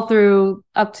 But all through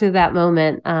up to that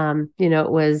moment, it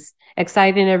was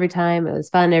exciting every time. It was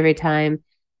fun every time.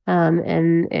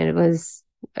 And it was,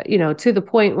 to the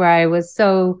point where I was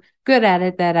so good at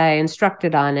it that I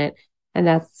instructed on it. And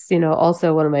that's,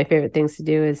 also one of my favorite things to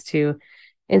do, is to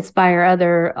inspire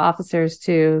other officers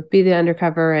to be the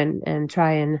undercover and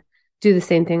try and do the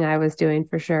same thing I was doing,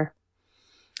 for sure.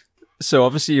 So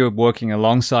obviously you're working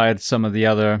alongside some of the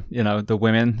other, the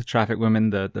women, the trafficked women,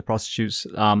 the prostitutes.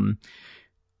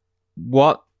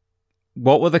 What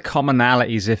were the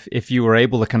commonalities, if you were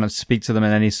able to kind of speak to them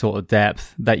in any sort of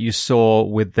depth, that you saw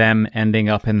with them ending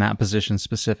up in that position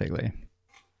specifically?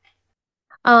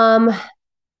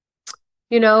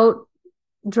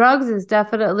 Drugs is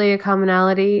definitely a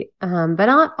commonality, but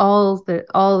not all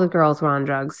the girls were on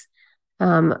drugs.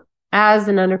 As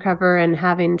an undercover and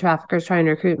having traffickers trying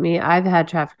to recruit me, I've had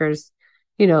traffickers,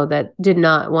 that did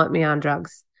not want me on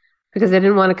drugs because they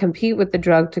didn't want to compete with the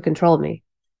drug to control me.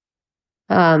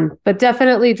 But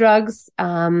definitely drugs.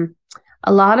 A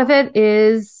lot of it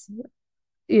is,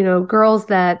 girls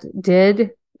that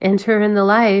did enter in the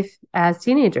life as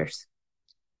teenagers,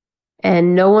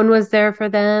 and no one was there for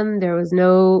them. There was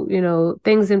no,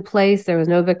 things in place. There was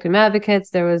no victim advocates.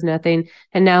 There was nothing.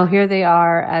 And now here they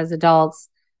are as adults,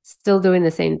 still doing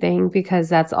the same thing because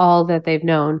that's all that they've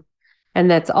known.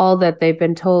 And that's all that they've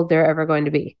been told they're ever going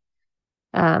to be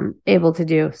able to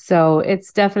do. So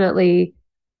it's definitely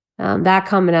that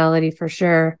commonality for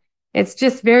sure. It's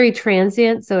just very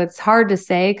transient. So it's hard to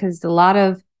say, because a lot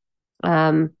of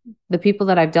the people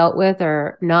that I've dealt with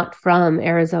are not from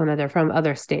Arizona. They're from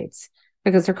other states,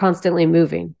 because they're constantly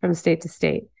moving from state to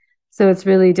state. So it's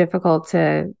really difficult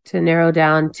to narrow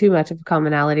down too much of a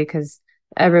commonality, because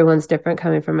everyone's different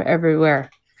coming from everywhere.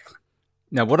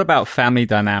 Now, what about family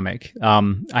dynamic?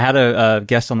 I had a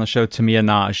guest on the show, Tamia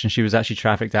Naj, and she was actually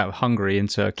trafficked out of Hungary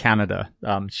into Canada.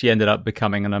 She ended up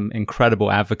becoming an incredible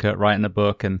advocate, writing a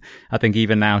book. And I think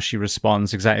even now she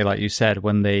responds exactly like you said.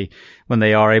 When they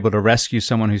are able to rescue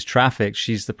someone who's trafficked,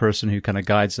 she's the person who kind of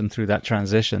guides them through that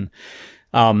transition.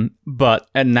 But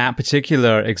in that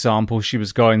particular example, she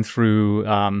was going through,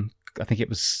 I think it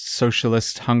was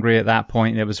socialist Hungary at that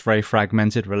point. It was very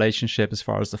fragmented relationship as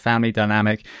far as the family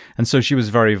dynamic. And so she was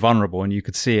very vulnerable, and you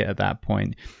could see it at that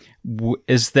point.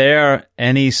 Is there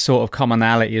any sort of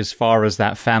commonality as far as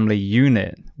that family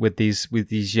unit with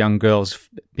these young girls,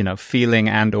 feeling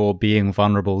and or being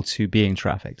vulnerable to being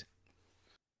trafficked?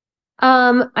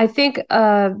 I think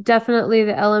definitely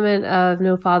the element of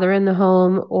no father in the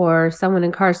home or someone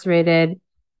incarcerated,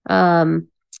 um,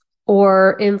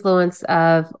 or influence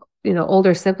of,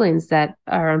 older siblings that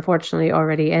are unfortunately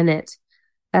already in it.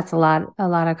 That's a lot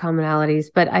of commonalities.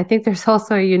 But I think there's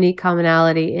also a unique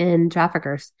commonality in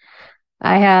traffickers.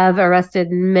 I have arrested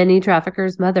many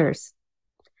traffickers' mothers.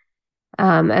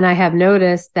 And I have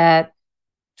noticed that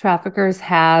traffickers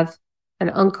have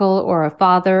an uncle or a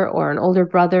father or an older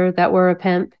brother that were a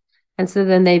pimp. And so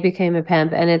then they became a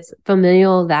pimp. And it's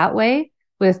familial that way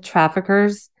with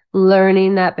traffickers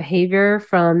learning that behavior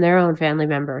from their own family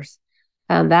members.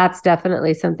 That's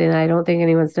definitely something I don't think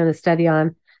anyone's done a study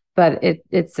on, but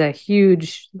it's a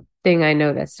huge thing I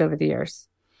noticed over the years.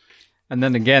 And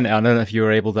then again, I don't know if you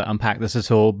were able to unpack this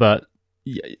at all, but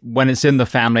when it's in the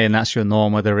family and that's your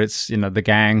norm, whether it's, the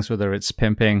gangs, whether it's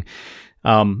pimping,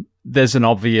 there's an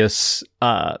obvious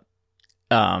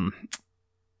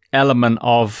element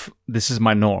of this is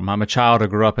my norm. I'm a child. I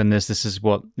grew up in this. This is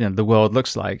what the world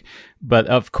looks like. But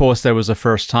of course, there was a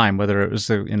first time, whether it was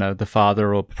the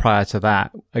father or prior to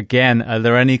that. Again, are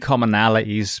there any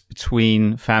commonalities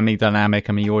between family dynamic?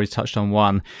 I mean, you already touched on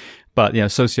one, but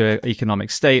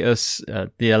socioeconomic status,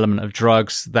 the element of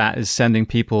drugs that is sending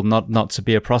people not to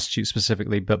be a prostitute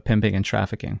specifically, but pimping and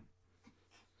trafficking.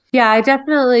 Yeah, I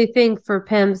definitely think for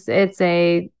pimps,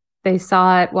 they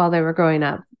saw it while they were growing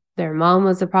up. Their mom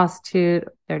was a prostitute,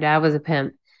 their dad was a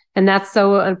pimp. And that's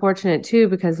so unfortunate too,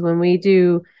 because when we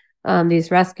do these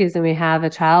rescues and we have a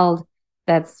child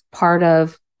that's part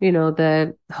of,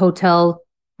 the hotel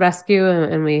rescue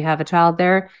and we have a child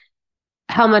there,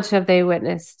 how much have they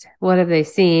witnessed? What have they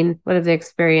seen? What have they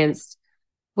experienced?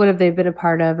 What have they been a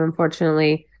part of?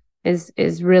 Unfortunately,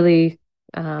 is really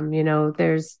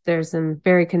there's some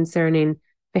very concerning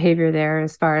behavior there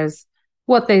as far as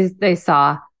what they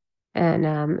saw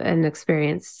and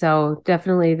experienced. So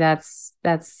definitely that's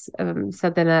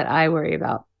something that I worry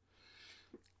about.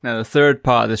 Now the third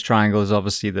part of this triangle is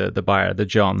obviously the buyer, the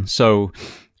John. So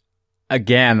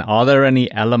again, are there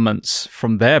any elements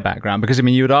from their background? Because I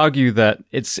mean, you would argue that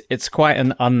it's quite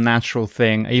an unnatural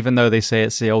thing, even though they say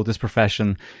it's the oldest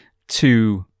profession,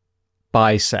 to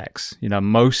buy sex.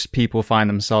 Most people find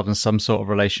themselves in some sort of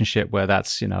relationship where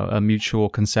that's, a mutual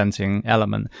consenting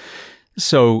element.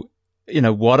 So,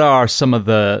 what are some of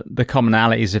the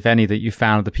commonalities, if any, that you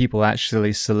found of the people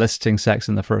actually soliciting sex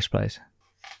in the first place?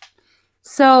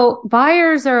 So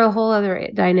buyers are a whole other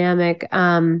dynamic.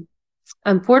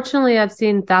 Unfortunately, I've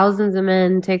seen thousands of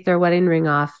men take their wedding ring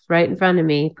off right in front of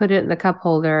me, put it in the cup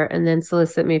holder, and then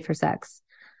solicit me for sex.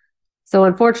 So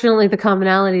unfortunately, the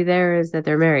commonality there is that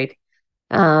they're married.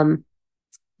 The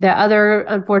other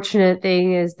unfortunate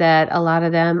thing is that a lot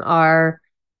of them are,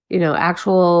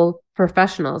 actual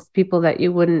professionals, people that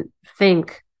you wouldn't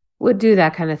think would do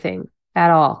that kind of thing at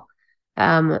all.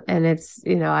 And it's,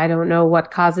 I don't know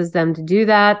what causes them to do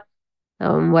that,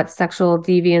 what sexual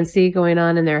deviancy going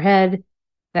on in their head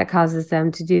that causes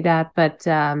them to do that. But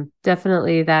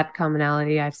definitely that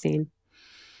commonality I've seen.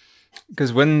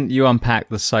 Because when you unpack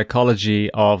the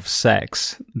psychology of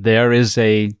sex, there is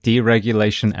a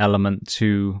deregulation element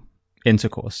to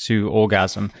intercourse, to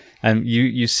orgasm. And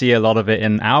you see a lot of it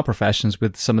in our professions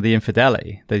with some of the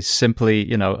infidelity. They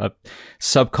simply,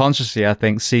 subconsciously, I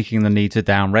think, seeking the need to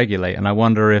downregulate. And I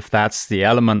wonder if that's the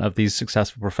element of these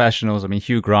successful professionals. I mean,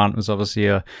 Hugh Grant was obviously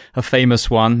a famous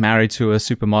one, married to a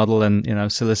supermodel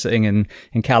and, soliciting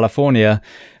in California.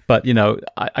 But,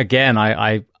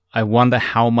 I wonder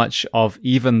how much of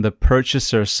even the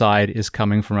purchaser side is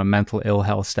coming from a mental ill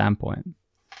health standpoint.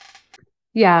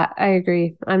 Yeah, I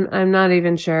agree. I'm not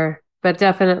even sure, but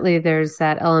definitely there's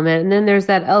that element. And then there's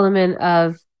that element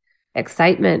of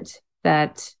excitement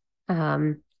that,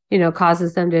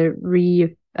 causes them to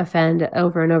re-offend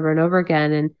over and over and over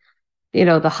again. And,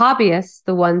 the hobbyists,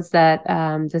 the ones that,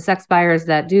 the sex buyers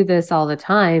that do this all the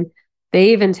time,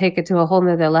 they even take it to a whole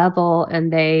nother level.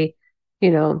 And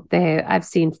I've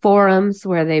seen forums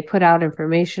where they put out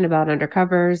information about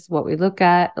undercovers, what we look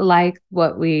at,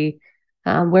 what we,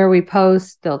 where we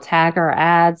post. They'll tag our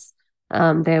ads.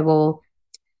 They will,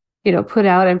 put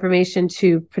out information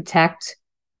to protect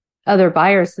other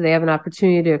buyers so they have an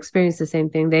opportunity to experience the same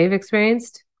thing they've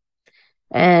experienced.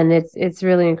 And it's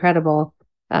really incredible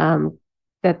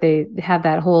that they have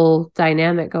that whole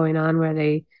dynamic going on where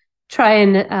they try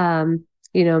and,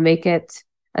 make it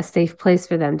a safe place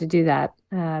for them to do that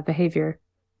behavior.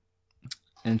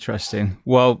 Interesting.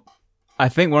 Well, I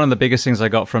think one of the biggest things I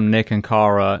got from Nick and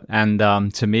Cara and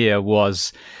Tamia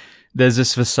was there's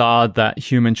this facade that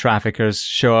human traffickers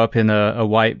show up in a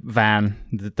white van,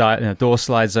 the door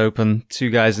slides open, two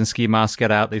guys in ski masks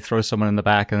get out, they throw someone in the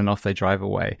back, and then off they drive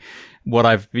away. What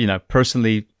I've,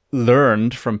 personally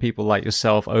learned from people like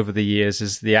yourself over the years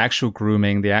is the actual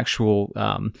grooming, the actual,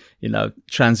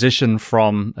 transition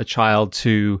from a child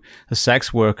to a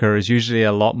sex worker is usually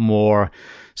a lot more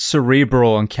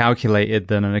cerebral and calculated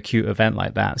than an acute event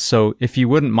like that. So if you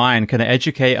wouldn't mind, kind of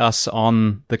educate us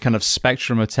on the kind of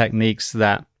spectrum of techniques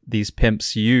that these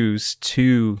pimps use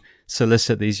to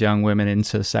solicit these young women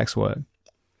into sex work.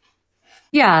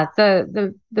 Yeah,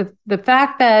 the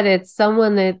fact that it's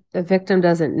someone that the victim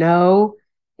doesn't know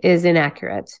is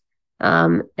inaccurate.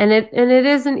 And it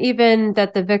isn't even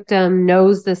that the victim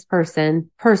knows this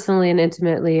person personally and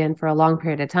intimately and for a long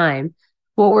period of time.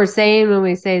 What we're saying when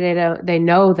we say they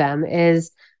know them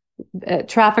is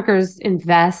traffickers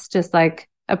invest, just like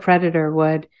a predator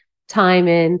would, time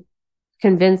in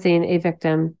convincing a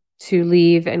victim to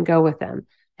leave and go with them.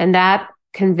 And that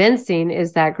convincing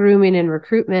is that grooming and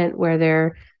recruitment where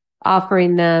they're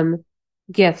offering them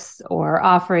gifts or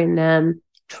offering them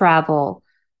travel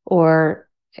or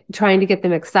trying to get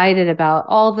them excited about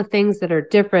all the things that are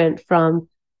different from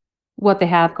what they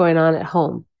have going on at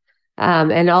home.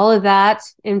 And all of that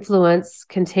influence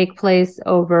can take place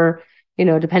over,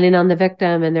 depending on the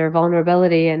victim and their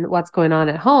vulnerability and what's going on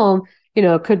at home.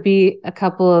 It could be a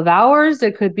couple of hours,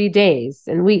 it could be days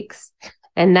and weeks.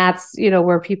 And that's,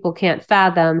 where people can't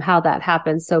fathom how that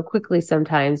happens so quickly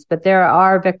sometimes. But there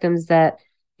are victims that,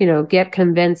 get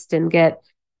convinced and get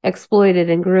exploited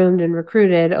and groomed and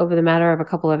recruited over the matter of a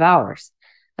couple of hours.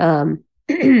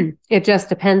 It just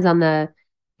depends on the,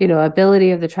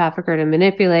 ability of the trafficker to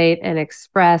manipulate and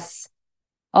express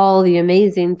all the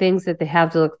amazing things that they have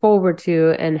to look forward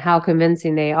to and how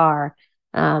convincing they are.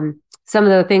 Some of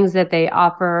the things that they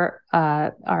offer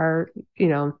are,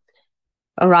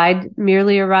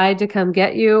 merely a ride to come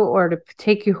get you or to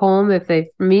take you home if they've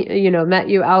met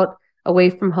you out away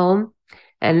from home.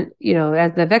 And,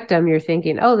 as the victim, you're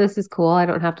thinking, oh, this is cool. I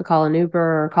don't have to call an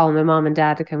Uber or call my mom and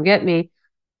dad to come get me.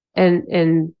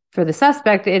 And for the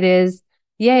suspect, it is,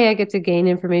 yay, I get to gain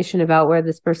information about where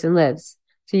this person lives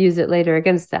to use it later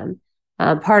against them.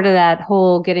 Part of that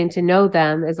whole getting to know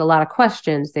them is a lot of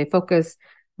questions. They focus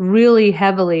really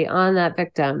heavily on that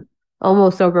victim,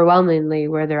 almost overwhelmingly,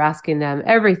 where they're asking them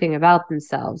everything about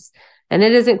themselves. And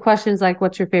it isn't questions like,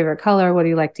 what's your favorite color? What do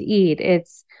you like to eat?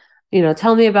 It's,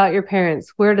 tell me about your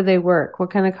parents. Where do they work?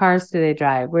 What kind of cars do they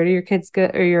drive? Where do your kids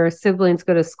go or your siblings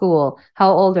go to school?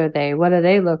 How old are they? What do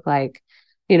they look like?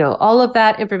 All of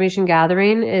that information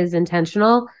gathering is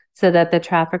intentional so that the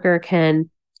trafficker can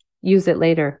use it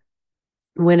later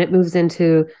when it moves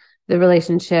into the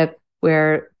relationship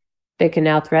where they can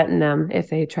now threaten them if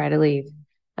they try to leave.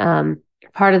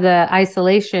 Part of the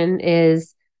isolation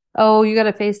is, oh, you got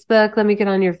a Facebook? Let me get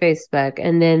on your Facebook.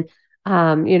 And then,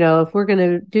 if we're going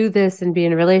to do this and be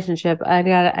in a relationship, I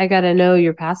gotta know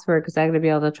your password because I got to be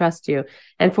able to trust you.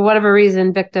 And for whatever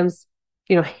reason, victims,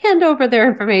 hand over their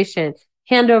information,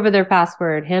 hand over their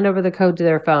password, hand over the code to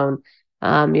their phone.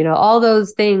 All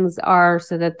those things are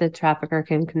so that the trafficker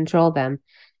can control them.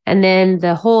 And then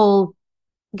the whole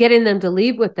getting them to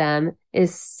leave with them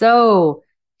is so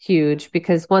huge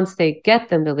because once they get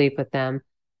them to leave with them,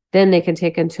 then they can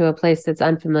take them to a place that's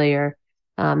unfamiliar.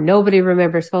 Nobody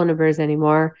remembers phone numbers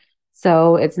anymore.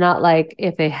 So it's not like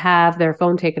if they have their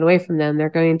phone taken away from them, they're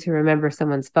going to remember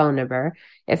someone's phone number.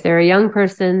 If they're a young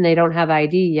person, they don't have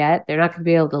ID yet, they're not going to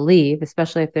be able to leave,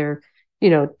 especially if they're,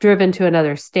 driven to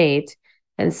another state.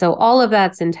 And so all of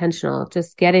that's intentional,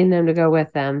 just getting them to go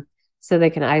with them so they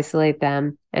can isolate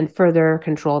them and further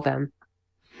control them.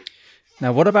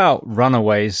 Now, what about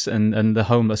runaways and the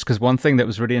homeless? Because one thing that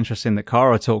was really interesting that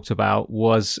Cara talked about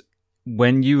was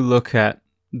when you look at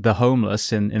the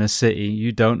homeless in a city,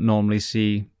 you don't normally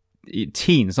see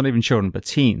teens, not even children, but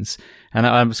teens. And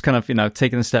I was kind of,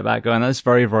 taking a step back going, that's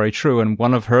very, very true. And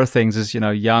one of her things is,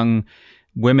 young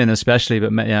women especially,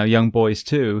 but, young boys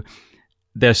too,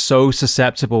 they're so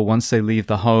susceptible once they leave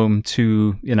the home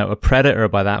to, a predator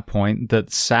by that point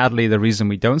that sadly the reason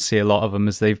we don't see a lot of them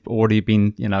is they've already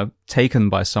been, taken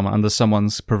by someone under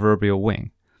someone's proverbial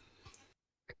wing.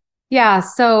 Yeah.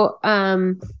 So,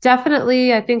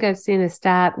 definitely, I think I've seen a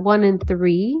stat 1 in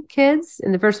 3 kids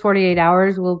in the first 48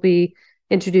 hours will be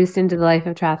introduced into the life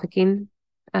of trafficking,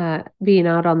 being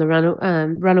out on the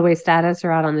runaway status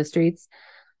or out on the streets.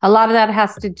 A lot of that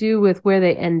has to do with where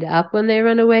they end up when they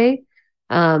run away.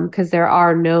 Because there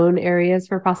are known areas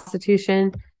for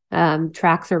prostitution,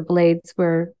 tracks or blades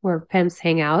where pimps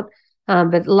hang out.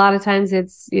 But a lot of times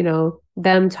it's,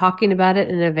 them talking about it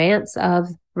in advance of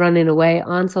running away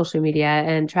on social media,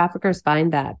 and traffickers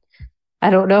find that. I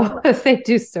don't know if they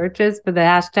do searches for the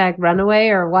hashtag runaway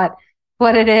or what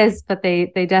it is, but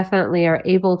they definitely are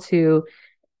able to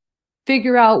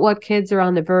figure out what kids are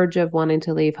on the verge of wanting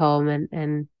to leave home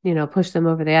and push them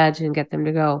over the edge and get them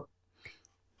to go.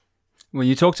 When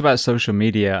you talked about social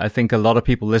media, I think a lot of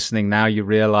people listening now, you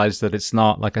realize that it's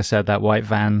not, like I said, that white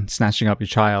van snatching up your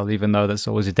child, even though that's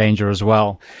always a danger as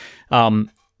well.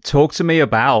 Talk to me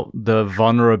about the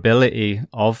vulnerability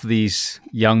of these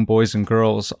young boys and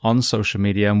girls on social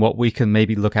media and what we can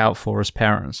maybe look out for as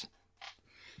parents.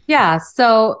 Yeah,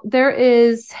 so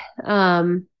there's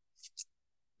apps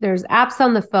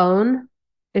on the phone,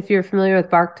 if you're familiar with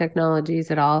Bark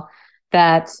Technologies at all,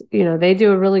 that, they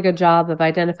do a really good job of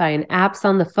identifying apps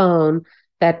on the phone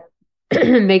that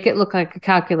make it look like a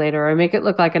calculator or make it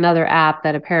look like another app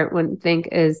that a parent wouldn't think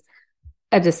is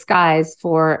a disguise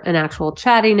for an actual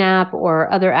chatting app or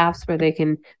other apps where they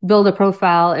can build a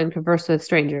profile and converse with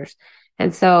strangers.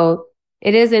 And so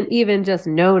it isn't even just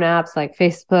known apps like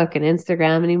Facebook and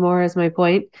Instagram anymore, is my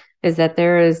point, is that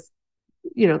there is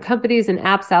companies and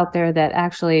apps out there that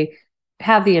actually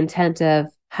have the intent of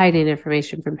hiding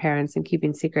information from parents and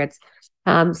keeping secrets.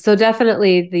 So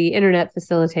definitely the internet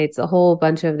facilitates a whole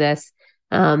bunch of this.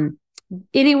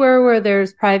 Anywhere where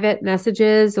there's private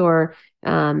messages or,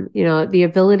 the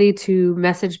ability to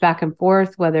message back and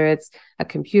forth, whether it's a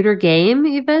computer game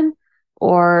even,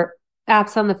 or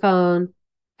apps on the phone,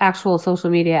 actual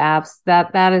social media apps,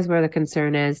 that is where the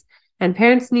concern is. And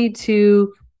parents need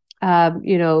to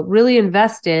really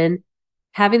invest in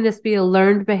having this be a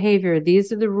learned behavior.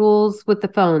 These are the rules with the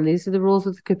phone. These are the rules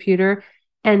with the computer,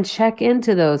 and check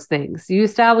into those things. You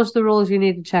establish the rules, you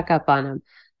need to check up on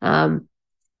them.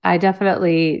 I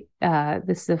definitely,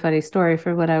 this is a funny story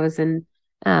from when I was in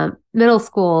middle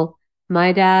school.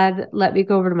 My dad let me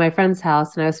go over to my friend's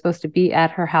house, and I was supposed to be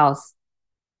at her house.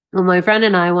 Well, my friend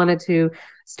and I wanted to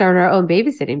start our own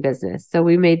babysitting business. So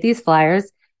we made these flyers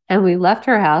and we left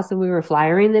her house and we were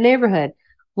flyering the neighborhood.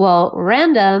 Well,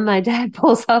 random, my dad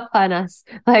pulls up on us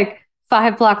like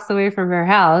 5 blocks away from her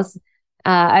house.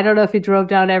 I don't know if he drove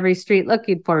down every street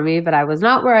looking for me, but I was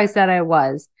not where I said I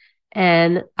was.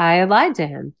 And I lied to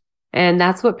him. And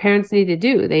that's what parents need to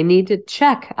do. They need to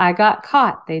check. I got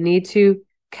caught. They need to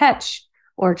catch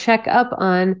or check up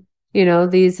on,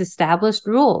 these established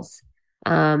rules.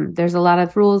 There's a lot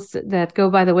of rules that go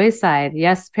by the wayside.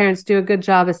 Yes, parents do a good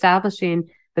job establishing,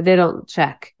 but they don't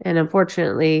check. And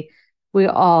unfortunately, we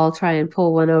all try and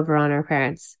pull one over on our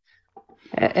parents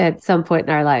at some point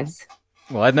in our lives.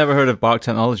 Well, I'd never heard of Bark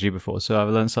Technology before, so I've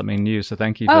learned something new. So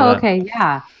thank you for that. Oh, okay.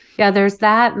 Yeah. Yeah, there's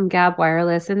that and Gab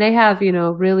Wireless. And they have,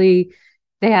 they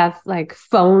have like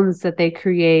phones that they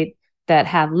create that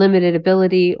have limited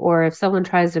ability. Or if someone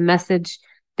tries to message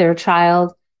their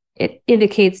child, it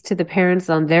indicates to the parents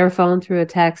on their phone through a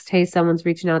text, hey, someone's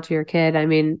reaching out to your kid. I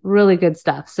mean, really good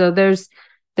stuff. So there's,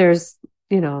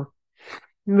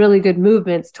 really good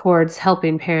movements towards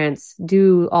helping parents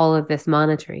do all of this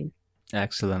monitoring.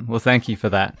 Excellent. Well, thank you for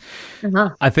that.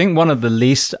 I think one of the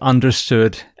least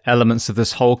understood elements of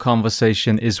this whole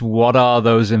conversation is what are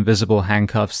those invisible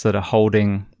handcuffs that are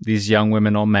holding these young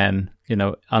women or men,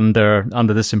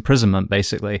 under this imprisonment,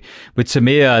 basically. With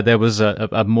Tamia, there was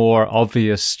a more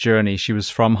obvious journey. She was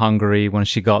from Hungary. When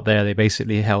she got there, they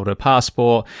basically held her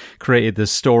passport, created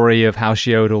this story of how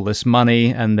she owed all this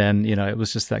money. And then, it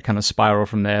was just that kind of spiral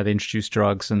from there. They introduced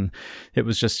drugs, and it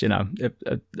was just,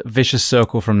 a vicious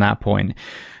circle from that point.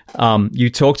 You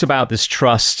talked about this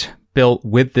trust built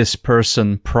with this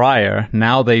person prior.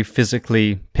 Now they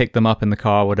physically pick them up in the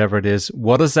car, whatever it is.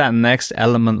 What does that next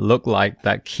element look like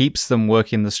that keeps them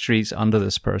working the streets under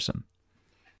this person?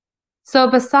 So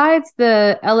besides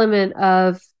the element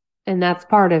of, and that's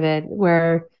part of it,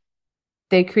 where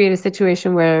they create a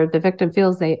situation where the victim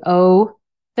feels they owe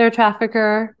their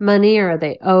trafficker money, or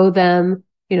they owe them,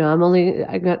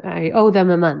 I owe them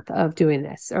a month of doing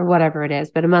this or whatever it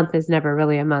is, but a month is never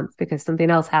really a month because something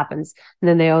else happens and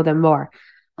then they owe them more.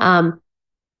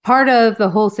 Part of the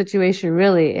whole situation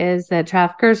really is that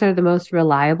traffickers are the most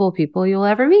reliable people you'll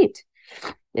ever meet.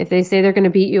 If they say they're going to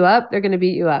beat you up, they're going to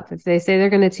beat you up. If they say they're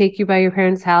going to take you by your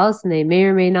parents' house, and they may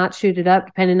or may not shoot it up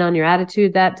depending on your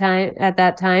attitude at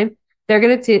that time, they're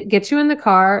going to get you in the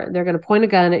car. They're going to point a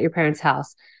gun at your parents'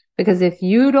 house. Because if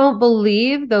you don't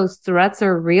believe those threats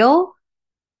are real,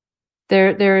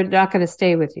 they're not going to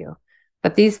stay with you.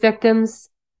 But these victims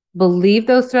believe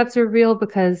those threats are real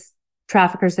because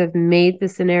traffickers have made the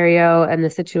scenario and the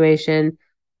situation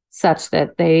such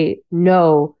that they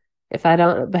know, if I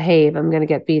don't behave, I'm going to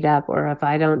get beat up, or if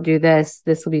I don't do this,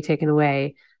 this will be taken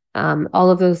away.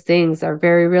 All of those things are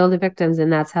very real to victims,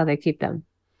 and that's how they keep them.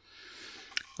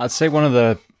 I'd say one of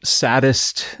the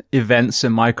saddest events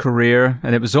in my career,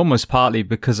 and it was almost partly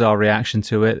because of our reaction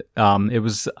to it. I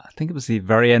think it was the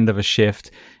very end of a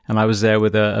shift, and I was there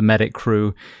with a medic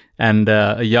crew, and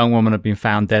a young woman had been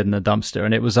found dead in a dumpster,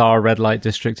 and it was our red light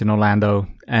district in Orlando.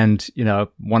 And,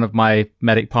 one of my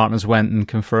medic partners went and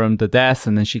confirmed the death,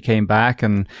 and then she came back,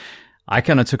 and I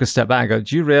kind of took a step back and go,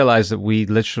 do you realize that we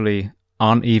literally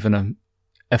aren't even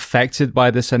affected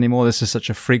by this anymore? This is such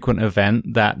a frequent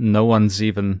event that no one's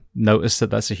even noticed that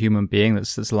that's a human being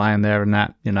that's lying there in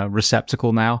that,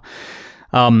 receptacle now.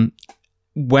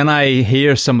 When I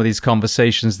hear some of these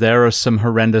conversations, there are some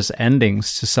horrendous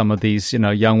endings to some of these,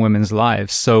 young women's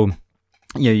lives. So,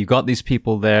 you got these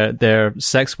people there, they're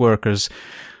sex workers.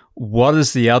 What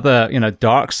is the other,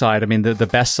 dark side? I mean, the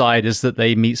best side is that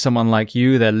they meet someone like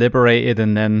you, they're liberated,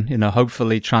 and then,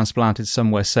 hopefully transplanted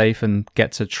somewhere safe and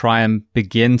get to try and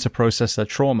begin to process their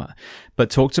trauma. But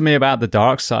talk to me about the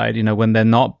dark side, when they're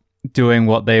not doing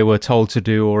what they were told to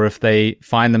do, or if they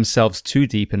find themselves too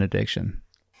deep in addiction.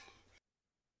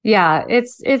 Yeah,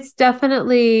 it's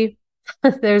definitely,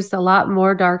 there's a lot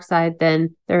more dark side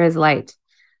than there is light.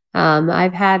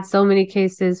 I've had so many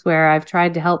cases where I've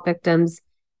tried to help victims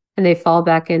and they fall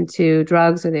back into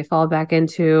drugs, or they fall back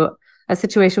into a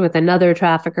situation with another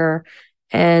trafficker,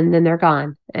 and then they're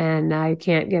gone and I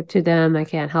can't get to them. I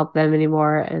can't help them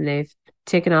anymore. And they've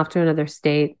taken off to another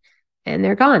state and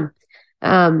they're gone.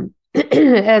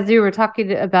 As you were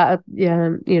talking about,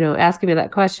 asking me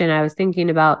that question, I was thinking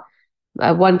about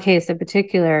one case in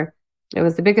particular. It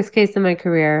was the biggest case in my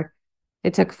career.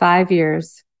 It took 5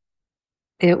 years.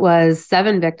 It was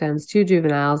 7 victims, 2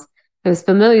 juveniles. It was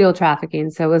familial trafficking.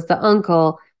 So it was the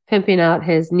uncle pimping out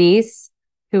his niece,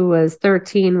 who was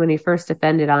 13 when he first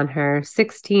offended on her,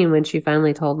 16 when she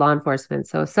finally told law enforcement.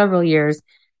 So several years.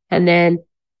 And then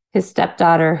his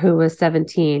stepdaughter, who was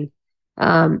 17.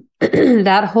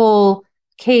 That whole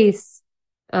case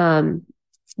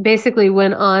basically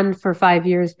went on for 5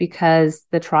 years because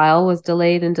the trial was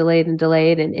delayed and delayed and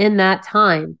delayed. And in that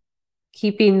time,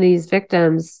 keeping these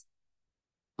victims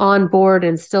on board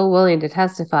and still willing to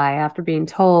testify after being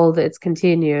told it's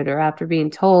continued, or after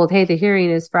being told, hey, the hearing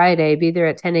is Friday, be there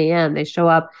at 10 a.m. They show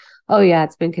up, oh yeah,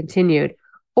 it's been continued,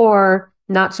 or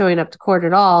not showing up to court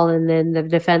at all. And then the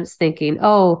defense thinking,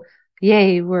 oh,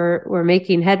 yay, we're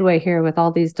making headway here with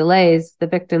all these delays. The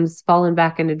victim's fallen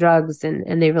back into drugs,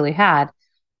 and they really had.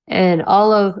 And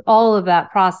all of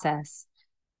that process,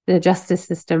 the justice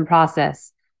system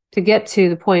process, to get to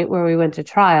the point where we went to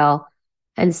trial,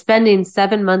 and spending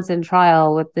 7 months in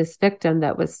trial with this victim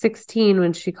that was 16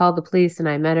 when she called the police, and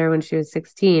I met her when she was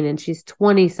 16, and she's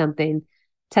 20 something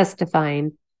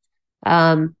testifying.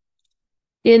 In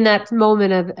that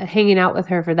moment of hanging out with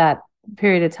her for that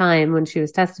period of time, when she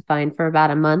was testifying for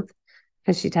about a month,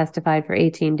 because she testified for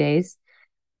 18 days,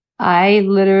 I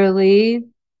literally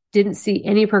didn't see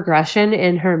any progression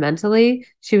in her mentally.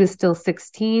 She was still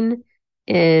 16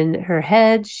 in her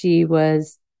head. She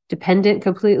was dependent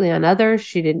completely on others.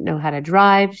 She didn't know how to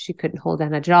drive. She couldn't hold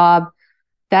down a job.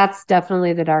 That's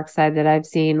definitely the dark side that I've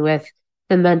seen with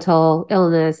the mental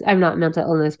illness. I'm not mental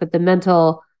illness, but the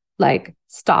mental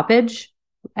stoppage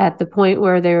at the point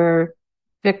where they were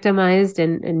victimized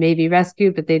and maybe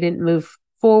rescued, but they didn't move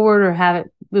forward or haven't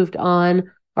moved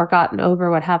on or gotten over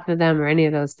what happened to them or any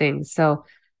of those things. So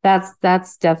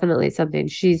that's definitely something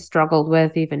she's struggled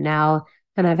with even now.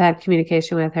 And I've had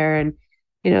communication with her, and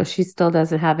she still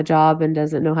doesn't have a job and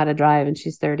doesn't know how to drive, and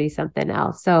she's 30 something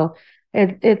now. So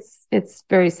it's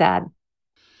very sad.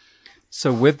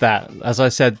 So with that, as I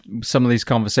said, some of these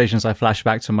conversations, I flash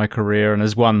back to my career, and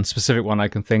there's one specific one I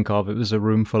can think of. It was a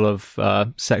room full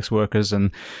of sex workers,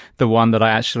 and the one that I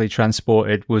actually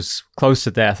transported was close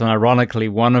to death. And ironically,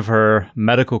 one of her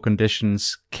medical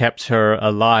conditions kept her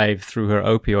alive through her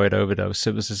opioid overdose.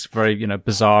 It was this very,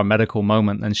 bizarre medical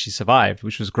moment, and she survived,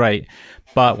 which was great.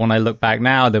 But when I look back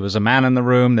now, there was a man in the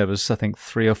room. There was, I think,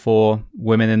 3 or 4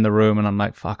 women in the room. And I'm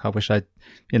like, fuck, I wish I'd,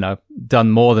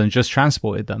 done more than just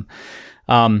transported them.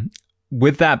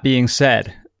 With that being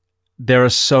said, there are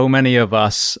so many of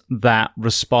us that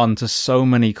respond to so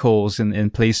many calls in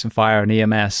police and fire and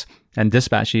EMS and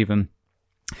dispatch even.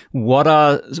 What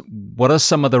are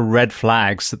some of the red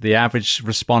flags that the average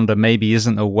responder maybe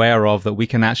isn't aware of, that we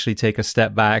can actually take a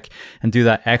step back and do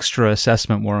that extra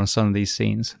assessment more on some of these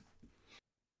scenes?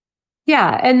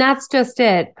 Yeah, and that's just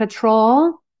it.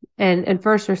 Patrol and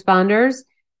first responders.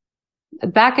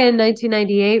 Back in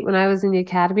 1998, when I was in the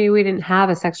academy, we didn't have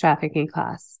a sex trafficking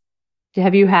class.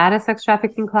 Have you had a sex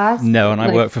trafficking class? No, and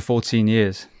I worked for 14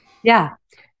 years. Yeah.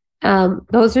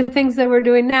 Those are things that we're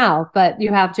doing now, but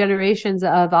you have generations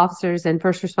of officers and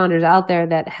first responders out there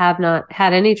that have not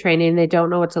had any training. They don't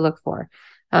know what to look for.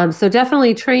 So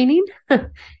definitely training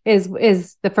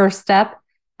is the first step.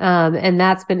 And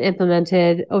that's been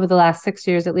implemented over the last 6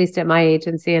 years, at least at my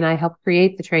agency. And I helped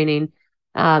create the training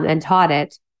and taught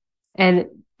it. And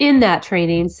in that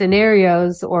training,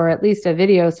 scenarios, or at least a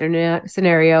video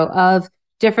scenario of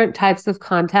different types of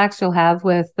contacts you'll have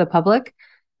with the public,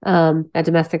 a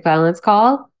domestic violence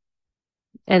call.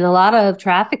 And a lot of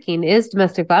trafficking is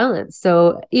domestic violence.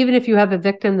 So even if you have a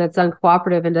victim that's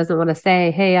uncooperative and doesn't want to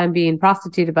say, hey, I'm being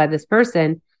prostituted by this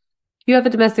person, you have a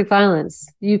domestic violence.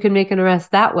 You can make an arrest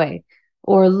that way,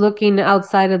 or looking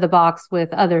outside of the box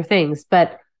with other things.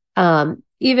 But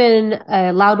even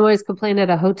a loud noise complaint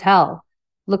at a hotel,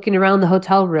 looking around the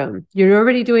hotel room, you're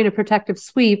already doing a protective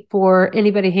sweep for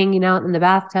anybody hanging out in the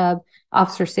bathtub,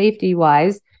 officer safety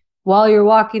wise. While you're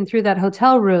walking through that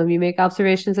hotel room, you make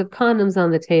observations of condoms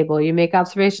on the table. You make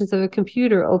observations of a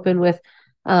computer open with,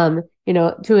 to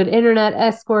an internet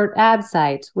escort ad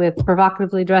site with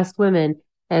provocatively dressed women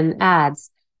and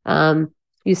ads.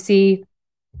 You see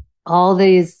all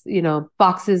these,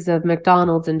 boxes of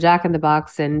McDonald's and Jack in the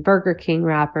Box and Burger King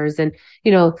wrappers, and,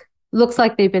 looks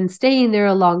like they've been staying there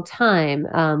a long time.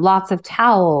 Lots of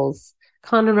towels,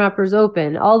 condom wrappers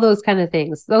open, all those kind of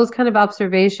things. Those kind of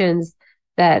observations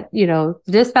that, the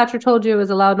dispatcher told you it was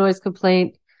a loud noise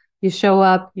complaint. You show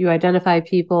up, you identify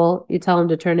people, you tell them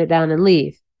to turn it down and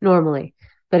leave normally.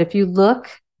 But if you look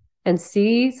and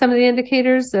see some of the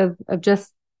indicators of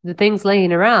just the things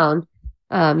laying around,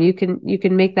 you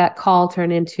can make that call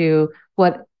turn into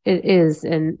what it is.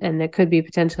 And it could be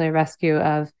potentially a rescue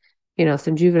of,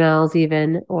 some juveniles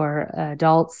even, or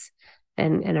adults,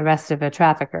 and arrest of a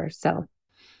trafficker. So.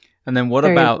 And then what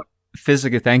about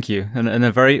physically? Thank you.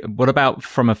 What about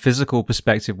from a physical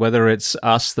perspective, whether it's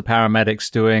us, the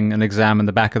paramedics, doing an exam in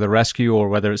the back of the rescue, or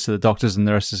whether it's the doctors and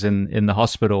nurses in the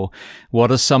hospital?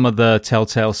 What are some of the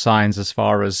telltale signs as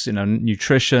far as,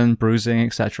 nutrition, bruising,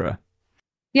 etc.?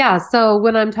 Yeah. So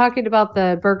when I'm talking about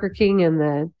the Burger King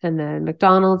and the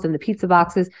McDonald's and the pizza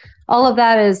boxes, all of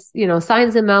that is,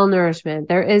 signs of malnourishment.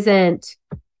 There isn't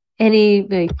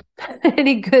any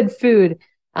any good food.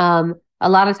 A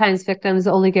lot of times victims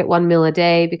only get one meal a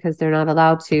day because they're not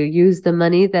allowed to use the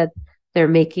money that they're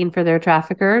making for their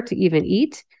trafficker to even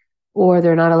eat, or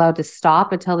they're not allowed to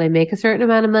stop until they make a certain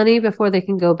amount of money before they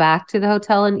can go back to the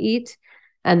hotel and eat.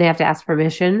 And they have to ask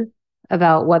permission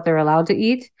about what they're allowed to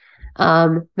eat.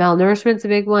 Malnourishment's a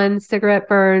big one. Cigarette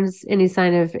burns, any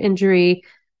sign of injury.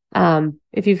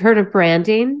 If you've heard of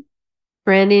branding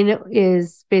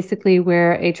is basically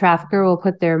where a trafficker will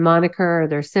put their moniker or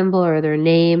their symbol or their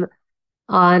name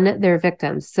on their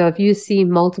victims. So if you see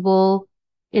multiple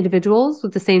individuals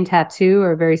with the same tattoo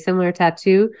or a very similar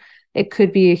tattoo, it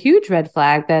could be a huge red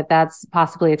flag that that's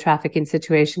possibly a trafficking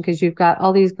situation, because you've got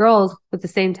all these girls with the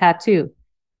same tattoo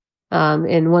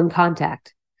in one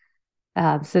contact.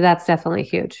 So that's definitely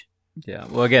huge. Yeah.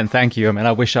 Well, again, thank you. I mean,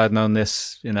 I wish I'd known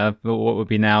this, what would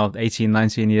be now 18,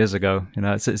 19 years ago.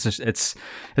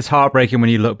 It's heartbreaking when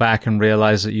you look back and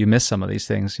realize that you missed some of these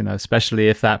things, especially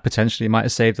if that potentially might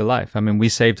have saved her life. I mean, we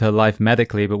saved her life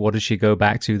medically, but what did she go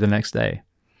back to the next day?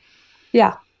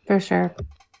 Yeah, for sure.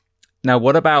 Now,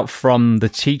 what about from the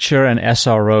teacher and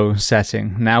SRO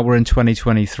setting? Now we're in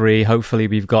 2023. Hopefully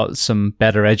we've got some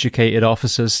better educated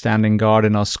officers standing guard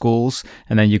in our schools.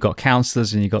 And then you've got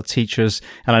counselors and you've got teachers.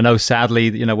 And I know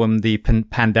sadly, when the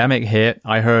pandemic hit,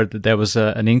 I heard that there was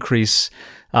a decrease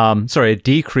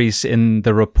in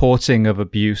the reporting of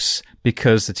abuse,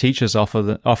 because the teachers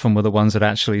often were the ones that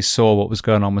actually saw what was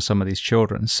going on with some of these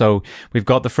children. So we've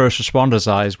got the first responders'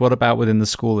 eyes. What about within the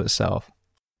school itself?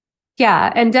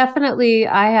 Yeah, and definitely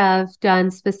I have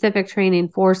done specific training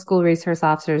for school resource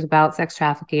officers about sex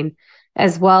trafficking,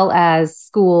 as well as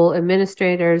school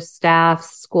administrators, staff,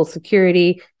 school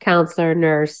security, counselor,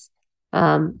 nurse,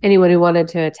 anyone who wanted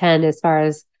to attend as far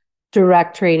as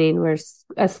direct training, where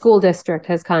a school district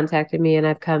has contacted me and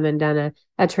I've come and done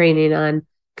a training on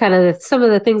kind of some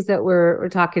of the things that we're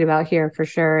talking about here for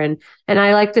sure. And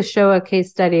I like to show a case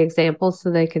study example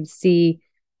so they can see,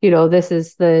 this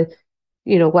is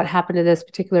what happened to this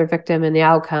particular victim and the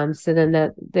outcomes. So then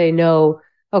that they know,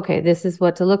 okay, this is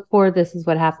what to look for. This is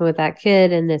what happened with that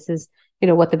kid. And this is,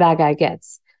 what the bad guy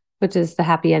gets, which is the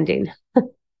happy ending.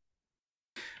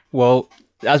 Well,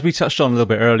 as we touched on a little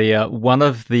bit earlier, one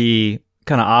of the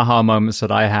kind of aha moments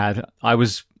that I had, I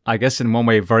was I guess in one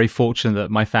way, very fortunate that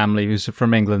my family, who's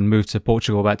from England, moved to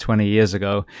Portugal about 20 years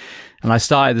ago. And I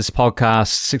started this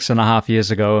podcast 6.5 years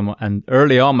ago. And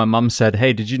early on, my mum said,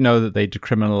 hey, did you know that they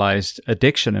decriminalized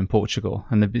addiction in Portugal?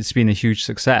 And it's been a huge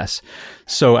success.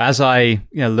 So as I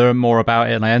learned more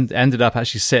about it, and I ended up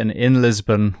actually sitting in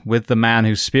Lisbon with the man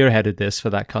who spearheaded this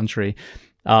for that country,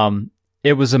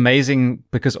 it was amazing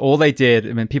because all they did,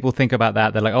 I mean, people think about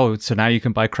that. They're like, oh, so now you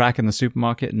can buy crack in the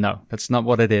supermarket. No, that's not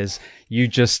what it is. You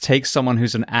just take someone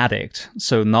who's an addict.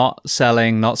 So not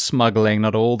selling, not smuggling,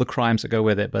 not all the crimes that go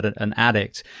with it, but an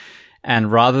addict.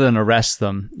 And rather than arrest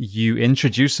them, you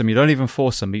introduce them. You don't even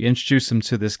force them. You introduce them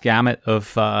to this gamut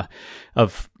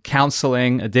of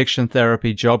counseling, addiction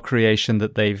therapy, job creation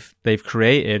that they've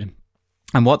created.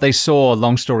 And what they saw,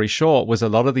 long story short, was a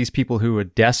lot of these people who were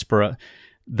desperate,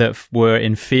 that were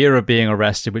in fear of being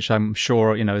arrested, which I'm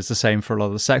sure, is the same for a lot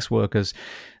of the sex workers.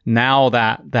 Now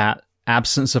that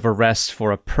absence of arrest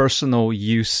for a personal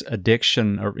use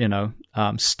addiction or,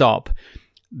 stop,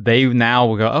 they now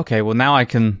will go, okay, well, now I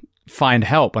can find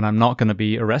help and I'm not going to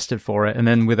be arrested for it. And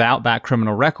then without that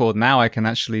criminal record, now I can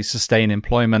actually sustain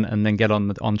employment and then get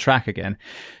on track again.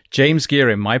 James Gear,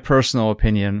 in my personal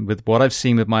opinion, with what I've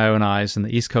seen with my own eyes in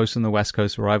the East Coast and the West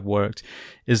Coast where I've worked,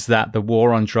 is that the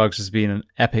war on drugs has been an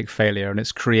epic failure, and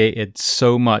it's created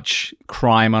so much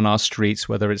crime on our streets,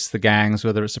 whether it's the gangs,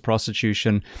 whether it's the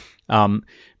prostitution.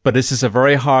 But this is a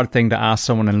very hard thing to ask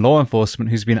someone in law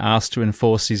enforcement who's been asked to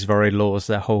enforce these very laws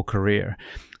their whole career.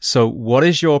 So what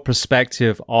is your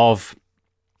perspective of,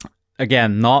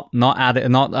 again, not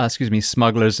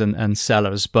smugglers and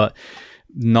sellers, but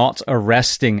not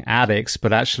arresting addicts,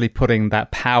 but actually putting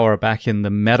that power back in the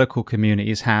medical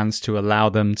community's hands to allow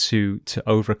them to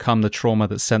overcome the trauma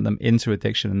that sent them into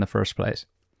addiction in the first place?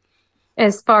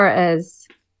 As far as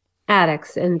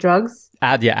addicts and drugs?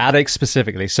 Addicts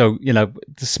specifically. So,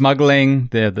 the smuggling,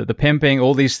 the pimping,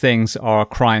 all these things are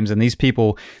crimes. And these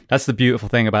people, that's the beautiful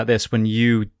thing about this. When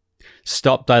you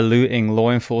stop diluting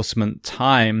law enforcement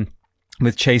time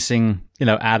with chasing,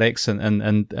 addicts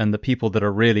and the people that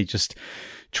are really just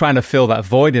trying to fill that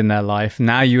void in their life,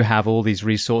 now you have all these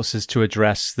resources to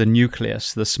address the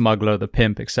nucleus, the smuggler, the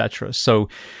pimp, etc. So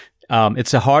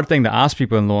it's a hard thing to ask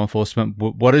people in law enforcement.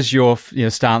 What is your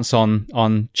stance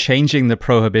on changing the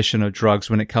prohibition of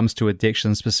drugs when it comes to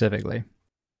addiction specifically?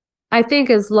 I think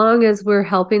as long as we're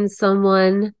helping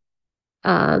someone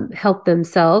help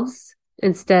themselves,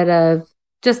 instead of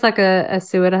just like a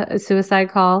suicide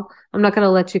call, I'm not going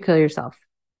to let you kill yourself.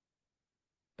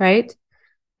 Right?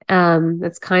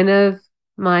 That's kind of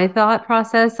my thought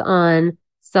process on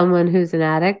someone who's an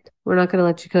addict. We're not going to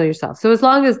let you kill yourself. So as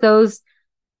long as those,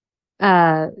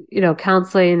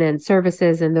 counseling and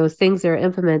services and those things that are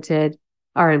implemented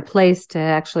are in place to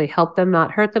actually help them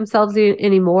not hurt themselves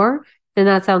anymore, then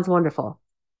that sounds wonderful.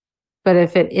 But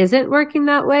if it isn't working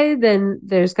that way, then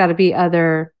there's got to be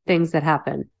other things that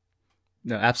happen.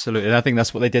 No, absolutely. And I think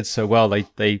that's what they did so well.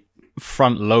 They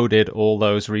front loaded all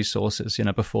those resources,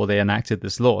 before they enacted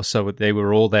this law. So they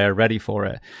were all there ready for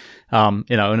it.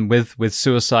 And with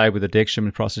suicide, with addiction,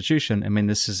 with prostitution, I mean,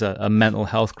 this is a mental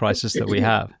health crisis that we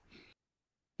have.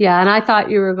 Yeah. And I thought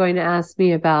you were going to ask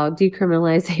me about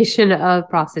decriminalization of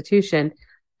prostitution.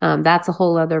 That's a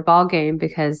whole other ballgame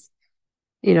because,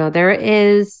 there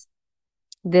is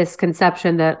this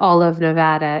conception that all of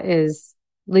Nevada is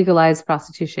legalized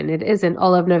prostitution. It isn't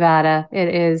all of Nevada.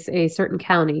 It is a certain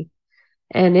county.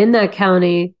 And in that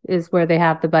county is where they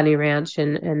have the bunny ranch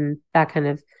and that kind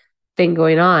of thing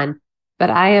going on.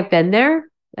 But I have been there.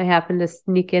 I happened to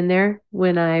sneak in there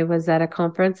when I was at a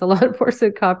conference, a law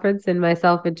enforcement conference, and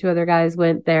myself and two other guys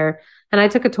went there. And I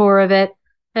took a tour of it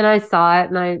and I saw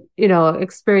it and I,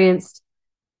 experienced,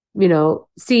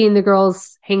 seeing the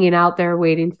girls hanging out there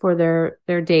waiting for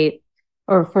their date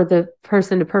or for the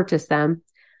person to purchase them.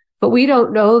 But we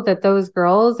don't know that those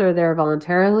girls are there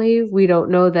voluntarily. We don't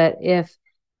know that if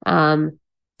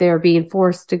they're being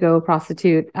forced to go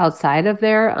prostitute outside of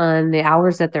there on the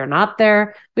hours that they're not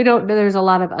there. We don't know. There's a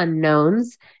lot of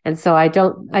unknowns. And so I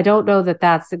don't know that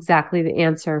that's exactly the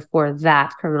answer for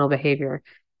that criminal behavior.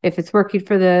 If it's working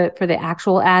for the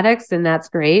actual addicts, then that's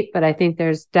great. But I think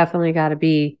there's definitely got to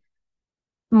be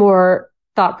more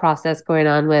thought process going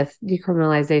on with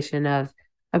decriminalization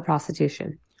of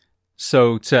prostitution.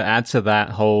 So to add to that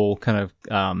whole kind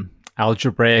of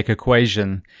algebraic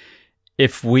equation,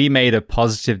 if we made a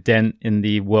positive dent in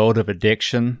the world of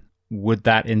addiction, would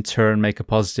that in turn make a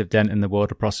positive dent in the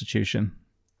world of prostitution?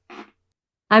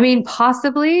 I mean,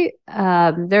 possibly.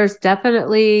 There's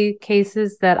definitely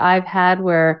cases that I've had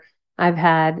where I've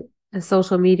had a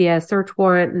social media search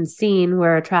warrant and seen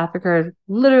where a trafficker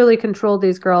literally controlled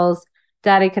these girls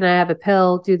Daddy, can I have a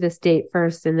pill? Do this date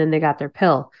first. And then they got their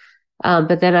pill.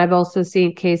 But then I've also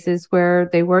seen cases where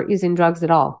they weren't using drugs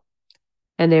at all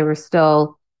and they were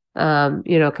still,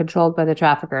 controlled by the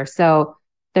trafficker. So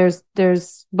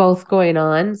there's both going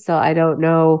on. So I don't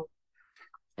know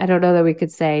that we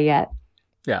could say yet.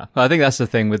 Yeah. I think that's the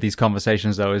thing with these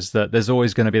conversations, though, is that there's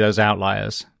always going to be those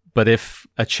outliers. But if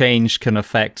a change can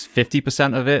affect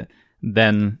 50% of it,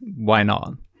 then why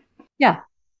not? Yeah.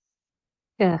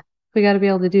 Yeah. We got to be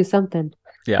able to do something.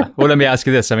 Yeah. Well, let me ask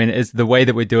you this. I mean, is the way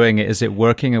that we're doing it, is it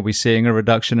working? Are we seeing a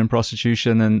reduction in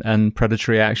prostitution and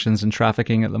predatory actions and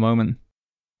trafficking at the moment?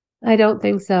 I don't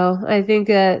think so. I think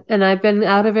and I've been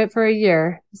out of it for a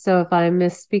year. So if I'm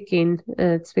misspeaking,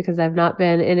 it's because I've not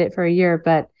been in it for a year.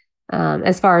 But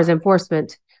as far as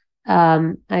enforcement,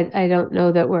 I don't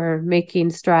know that we're making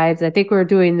strides. I think we're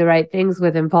doing the right things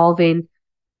with involving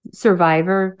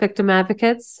survivor victim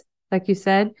advocates, like you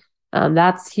said.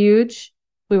 That's huge.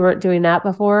 We weren't doing that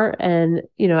before. And,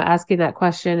 asking that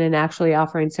question and actually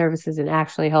offering services and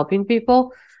actually helping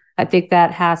people, I think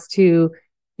that has to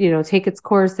take its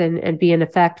course and be in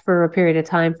effect for a period of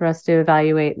time for us to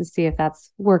evaluate and see if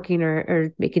that's working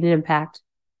or making an impact.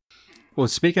 Well,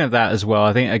 speaking of that as well,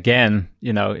 I think, again,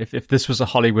 if this was a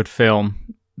Hollywood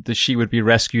film, she would be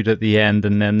rescued at the end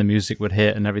and then the music would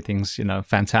hit and everything's,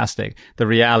 fantastic. The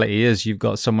reality is you've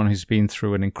got someone who's been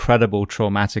through an incredible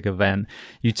traumatic event.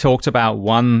 You talked about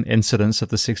one incidence of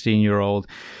the 16-year-old.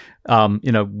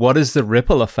 What is the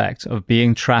ripple effect of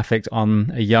being trafficked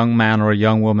on a young man or a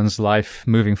young woman's life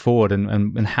moving forward?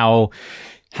 And how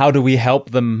do we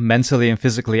help them mentally and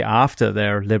physically after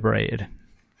they're liberated?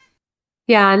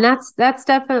 Yeah, and that's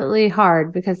definitely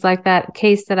hard because like that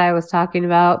case that I was talking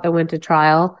about that went to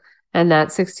trial and that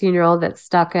 16-year-old that's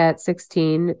stuck at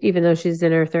 16, even though she's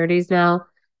in her 30s now.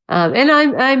 And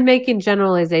I'm making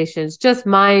generalizations, just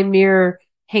my mere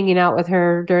hanging out with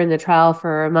her during the trial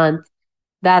for a month.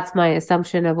 That's my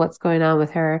assumption of what's going on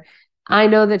with her. I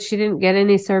know that she didn't get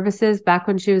any services back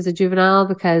when she was a juvenile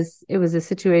because it was a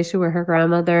situation where her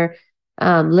grandmother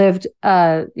lived,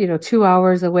 2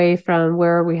 hours away from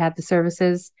where we had the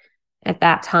services at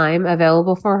that time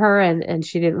available for her. And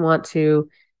she didn't want to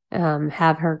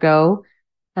have her go.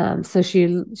 So she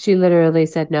literally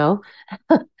said no.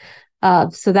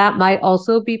 So that might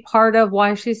also be part of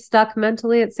why she's stuck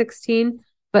mentally at 16.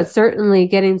 But certainly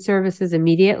getting services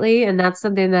immediately. And that's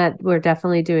something that we're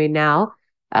definitely doing now,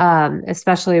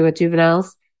 especially with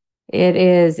juveniles. It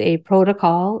is a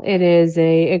protocol. It is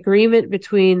a agreement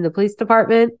between the police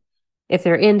department, if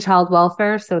they're in child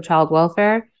welfare, so child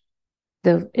welfare,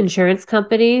 the insurance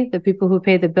company, the people who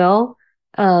pay the bill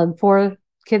for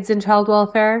kids in child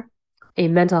welfare, a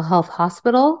mental health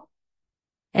hospital.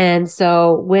 And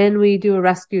so when we do a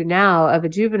rescue now of a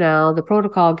juvenile, the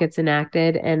protocol gets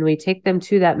enacted and we take them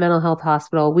to that mental health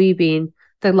hospital, we being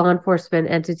the law enforcement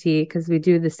entity, because we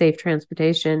do the safe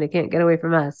transportation. They can't get away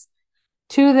from us.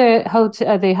 To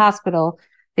the hospital,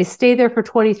 they stay there for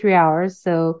 23 hours.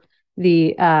 So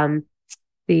the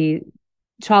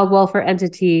child welfare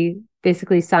entity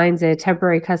basically signs a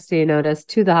temporary custody notice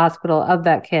to the hospital of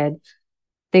that kid.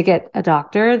 They get a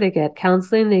doctor, they get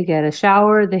counseling, they get a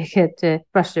shower, they get to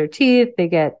brush their teeth, they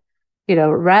get,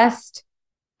 rest.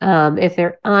 If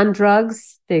they're on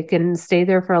drugs, they can stay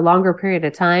there for a longer period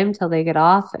of time till they get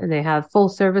off and they have full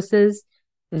services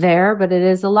there, but it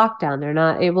is a lockdown. They're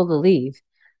not able to leave,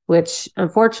 which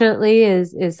unfortunately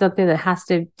is something that has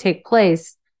to take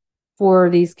place for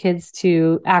these kids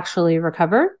to actually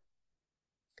recover.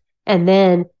 And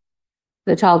then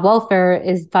the child welfare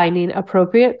is finding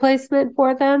appropriate placement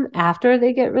for them after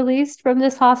they get released from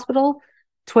this hospital.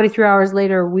 23 hours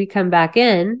later, we come back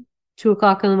in,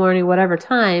 2:00 in the morning, whatever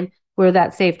time, we're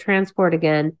that safe transport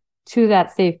again to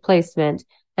that safe placement.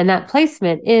 And that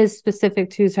placement is specific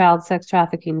to child sex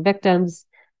trafficking victims,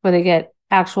 where they get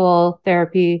actual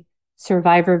therapy,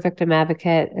 survivor victim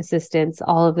advocate assistance,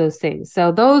 all of those things.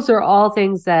 So those are all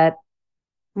things that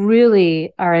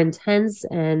really are intense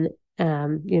and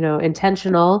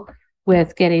intentional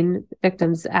with getting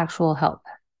victims actual help.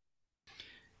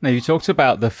 Now, you talked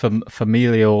about the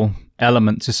familial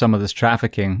element to some of this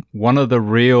trafficking. One of the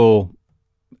real,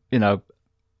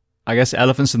 I guess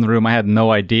elephants in the room I had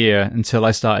no idea until I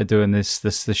started doing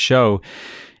this show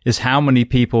is how many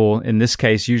people, in this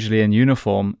case, usually in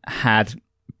uniform, had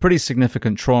pretty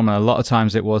significant trauma. A lot of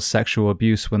times it was sexual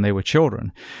abuse when they were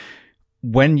children.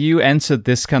 When you entered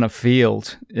this kind of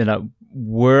field,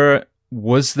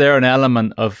 was there an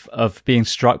element of being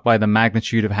struck by the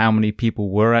magnitude of how many people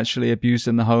were actually abused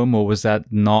in the home, or was that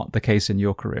not the case in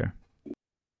your career?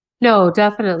 No,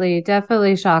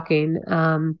 definitely shocking.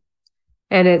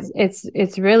 And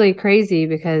it's really crazy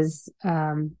because,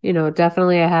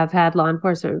 definitely I have had law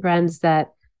enforcement friends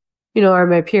that, are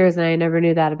my peers, and I never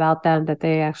knew that about them, that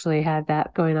they actually had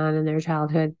that going on in their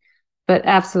childhood. But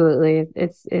absolutely,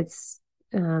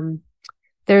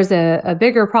 there's a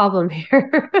bigger problem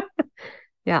here.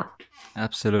 Yeah.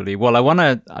 Absolutely. Well,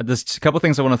 there's a couple of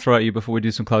things I want to throw at you before we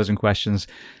do some closing questions.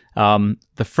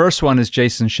 The first one is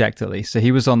Jason Schechterly. So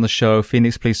he was on the show.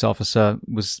 Phoenix police officer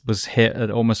was hit at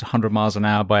almost 100 miles an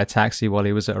hour by a taxi while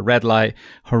he was at a red light,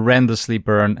 horrendously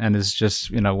burnt, and is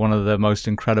just, one of the most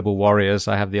incredible warriors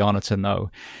I have the honor to know.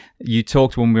 You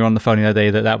talked when we were on the phone the other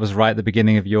day that was right at the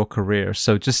beginning of your career.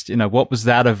 So just, what was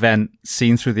that event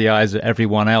seen through the eyes of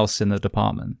everyone else in the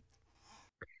department?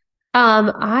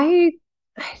 I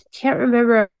can't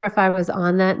remember if I was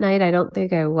on that night. I don't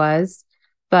think I was,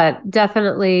 but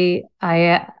definitely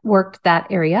I worked that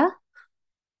area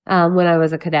when I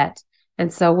was a cadet.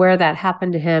 And so where that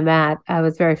happened to him at, I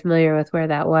was very familiar with where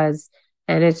that was.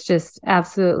 And it's just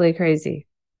absolutely crazy.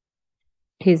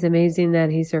 He's amazing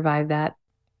that he survived that.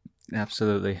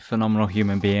 Absolutely. Phenomenal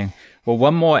human being. Well,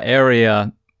 one more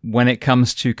area when it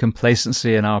comes to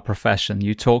complacency in our profession.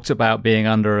 You talked about being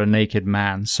under a naked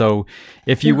man. So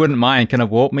if you wouldn't mind, kind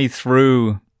of walk me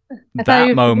through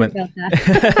that moment.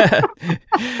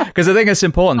 Because I think it's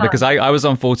important, because I was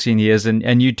on 14 years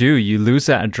and you lose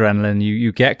that adrenaline.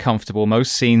 You get comfortable.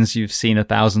 Most scenes you've seen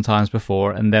 1,000 times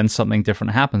before, and then something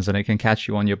different happens and it can catch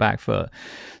you on your back foot.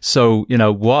 So,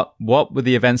 what were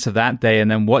the events of that day, and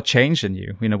then what changed in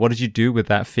you? What did you do with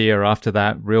that fear after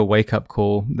that real wake up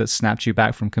call that snapped you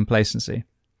back from complacency?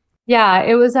 Yeah,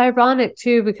 it was ironic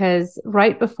too, because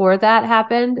right before that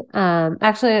happened,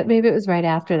 actually, maybe it was right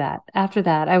after that. After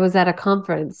that, I was at a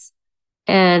conference,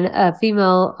 and a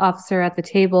female officer at the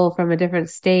table from a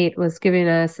different state was giving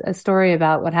us a story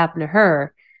about what happened to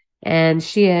her. And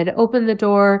she had opened the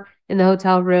door in the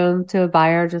hotel room to a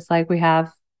buyer, just like we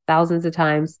have thousands of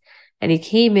times. And he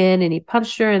came in and he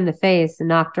punched her in the face and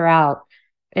knocked her out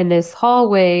in this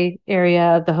hallway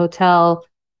area of the hotel.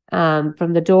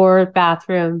 From the door,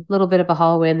 bathroom, little bit of a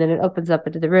hallway, and then it opens up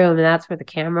into the room, and that's where the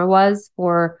camera was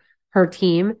for her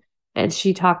team. And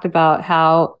she talked about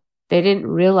how they didn't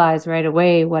realize right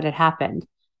away what had happened.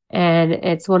 And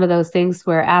it's one of those things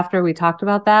where after we talked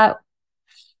about that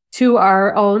to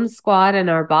our own squad and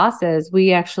our bosses,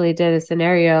 we actually did a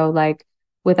scenario, like,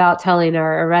 without telling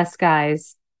our arrest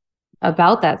guys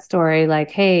about that story,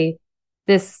 like, hey,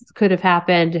 this could have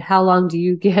happened. How long do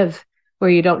you give where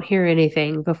you don't hear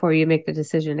anything before you make the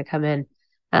decision to come in?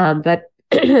 But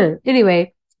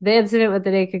anyway, the incident with the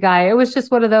naked guy, it was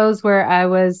just one of those where I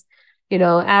was,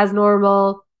 as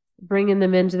normal, bringing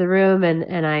them into the room,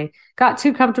 and I got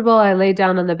too comfortable. I laid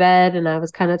down on the bed and I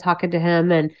was kind of talking to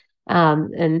him, and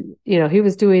he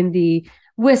was doing the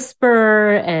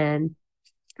whisper and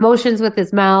motions with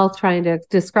his mouth, trying to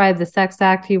describe the sex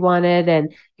act he wanted,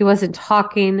 and he wasn't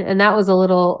talking. And that was a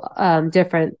little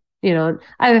different.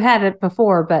 I've had it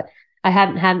before, but I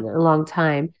hadn't had it in a long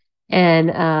time. And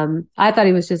I thought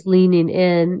he was just leaning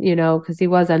in, because he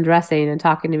was undressing and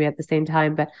talking to me at the same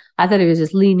time. But I thought he was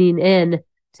just leaning in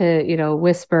to,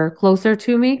 whisper closer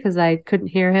to me because I couldn't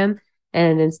hear him.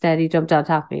 And instead he jumped on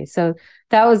top of me. So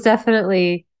that was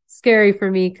definitely scary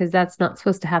for me, because that's not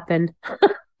supposed to happen.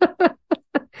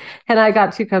 And I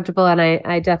got too comfortable, and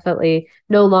I definitely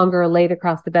no longer laid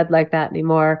across the bed like that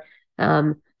anymore.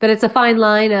 But it's a fine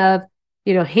line of,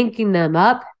 hinking them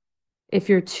up if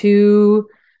you're too,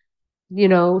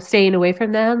 staying away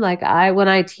from them. Like when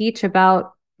I teach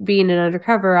about being an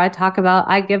undercover,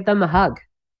 I give them a hug.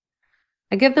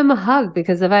 I give them a hug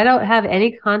because if I don't have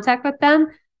any contact with them,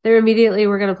 they're immediately,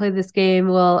 we're going to play this game.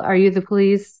 Well, are you the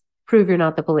police? Prove you're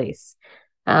not the police.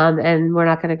 And we're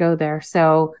not going to go there.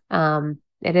 So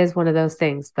it is one of those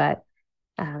things. But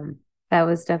that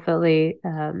was definitely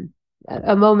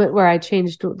a moment where I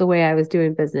changed the way I was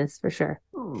doing business, for sure.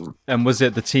 And was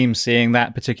it the team seeing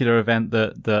that particular event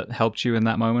that helped you in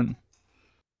that moment?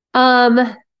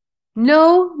 No,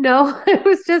 it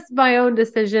was just my own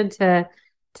decision to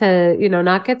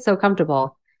not get so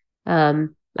comfortable.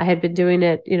 I had been doing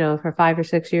it, for 5 or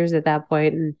 6 years at that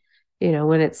point. And,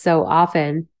 when it's so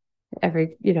often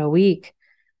every, week,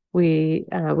 we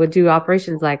would do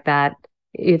operations like that,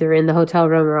 either in the hotel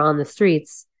room or on the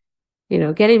streets,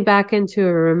 getting back into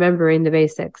remembering the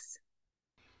basics.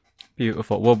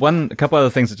 Beautiful. Well, a couple other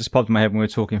things that just popped in my head when we were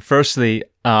talking. Firstly,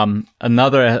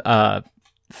 another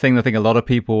thing I think a lot of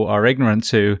people are ignorant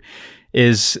to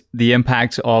is the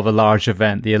impact of a large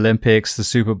event, the Olympics, the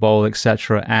Super Bowl,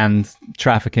 etc., and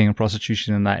trafficking and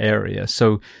prostitution in that area.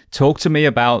 So talk to me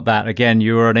about that. Again,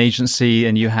 you're an agency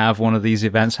and you have one of these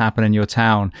events happen in your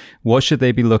town. What should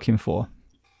they be looking for?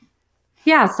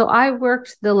 Yeah, so I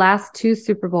worked the last two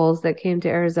Super Bowls that came to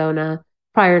Arizona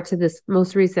prior to this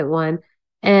most recent one.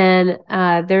 And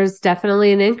there's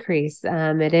definitely an increase.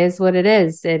 It is what it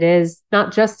is. It is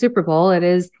not just Super Bowl, it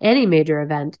is any major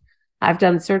event. I've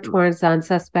done search warrants on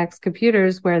suspects'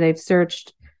 computers where they've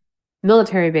searched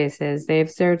military bases, they've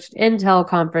searched Intel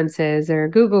conferences or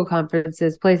Google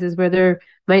conferences, places where there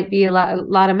might be a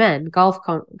lot of men, golf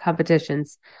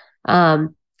competitions.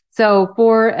 So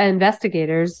for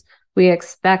investigators, we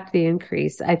expect the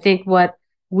increase. I think what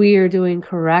we are doing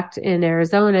correct in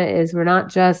Arizona is we're not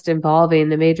just involving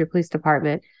the major police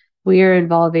department. We are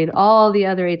involving all the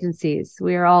other agencies.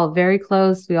 We are all very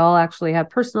close. We all actually have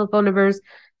personal phone numbers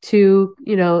to,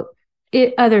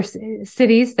 other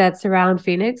cities that surround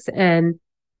Phoenix. And,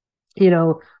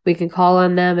 we can call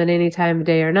on them at any time of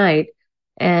day or night,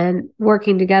 and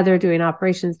working together, doing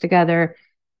operations together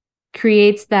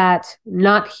creates that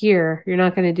not here. You're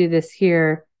not going to do this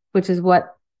here, which is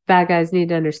what bad guys need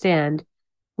to understand.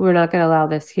 We're not going to allow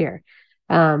this here.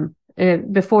 And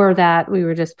before that, we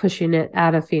were just pushing it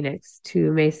out of Phoenix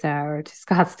to Mesa or to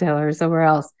Scottsdale or somewhere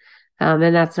else.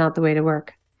 And that's not the way to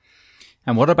work.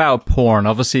 And what about porn?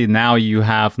 Obviously, now you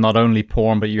have not only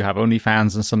porn, but you have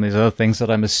OnlyFans and some of these other things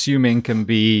that I'm assuming can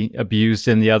be abused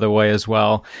in the other way as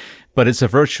well. But it's a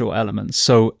virtual element.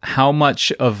 So how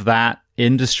much of that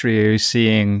industry are you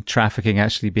seeing trafficking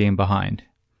actually being behind?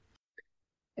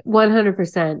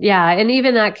 100%. Yeah. And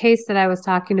even that case that I was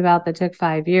talking about that took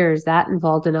 5 years, that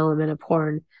involved an element of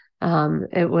porn.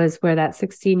 It was where that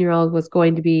 16-year-old was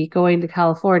going to be going to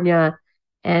California,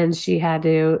 and she had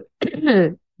to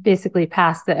basically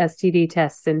pass the STD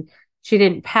tests, and she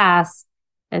didn't pass.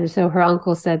 And so her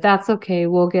uncle said, that's okay,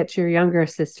 we'll get your younger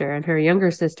sister. And her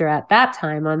younger sister at that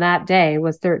time on that day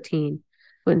was 13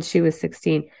 when she was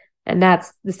 16. And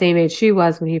that's the same age she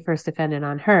was when he first offended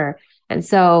on her. And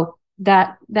so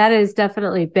that has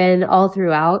definitely been all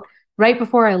throughout. Right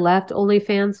before I left,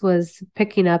 OnlyFans was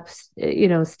picking up,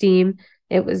 steam.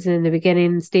 It was in the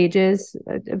beginning stages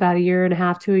about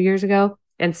 1.5 to 2 years ago.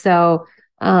 And so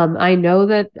I know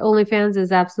that OnlyFans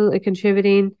is absolutely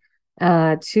contributing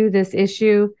to this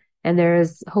issue, and there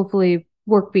is hopefully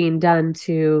work being done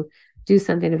to do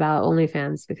something about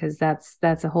OnlyFans, because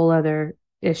that's a whole other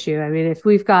issue. I mean, if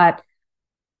we've got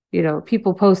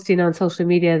people posting on social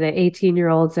media that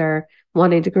 18-year-olds are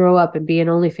wanting to grow up and be an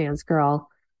OnlyFans girl,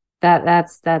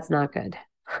 that's not good.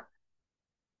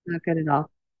 Not good at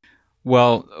all.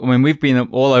 Well, I mean, we've been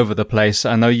all over the place.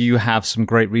 I know you have some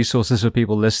great resources for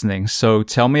people listening. So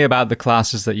tell me about the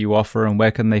classes that you offer and where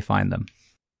can they find them?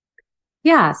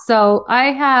 Yeah, so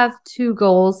I have two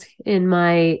goals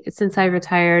since I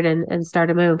retired and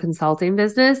started my own consulting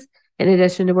business. In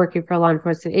addition to working for a law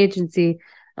enforcement agency,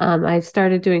 I've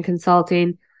started doing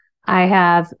consulting. I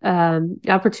have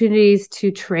opportunities to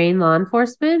train law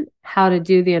enforcement how to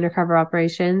do the undercover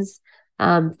operations,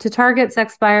 to target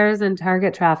sex buyers and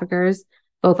target traffickers,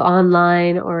 both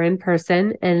online or in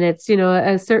person. And it's,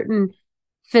 a certain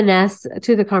finesse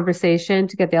to the conversation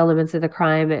to get the elements of the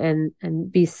crime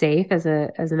and be safe as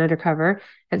an undercover.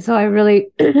 And so I really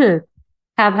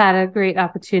have had a great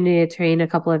opportunity to train a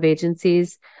couple of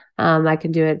agencies. I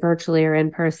can do it virtually or in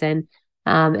person.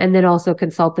 And then also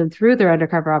consult them through their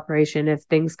undercover operation if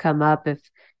things come up, if,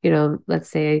 let's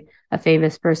say a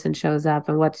famous person shows up,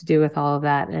 and what to do with all of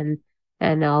that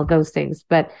and all those things.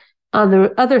 But on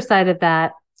the other side of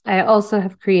that, I also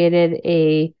have created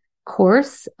a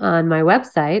course on my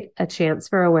website, A Chance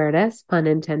for Awareness, pun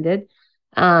intended,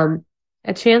 a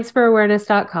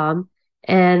chanceforawareness.com.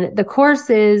 And the course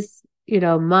is,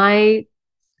 my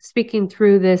speaking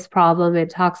through this problem. It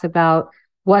talks about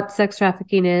what sex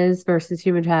trafficking is versus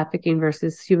human trafficking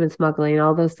versus human smuggling.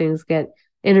 All those things get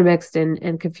intermixed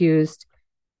and confused.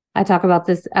 I talk about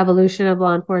this evolution of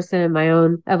law enforcement and my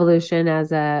own evolution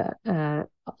as a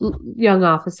young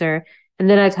officer. And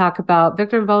then I talk about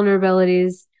victim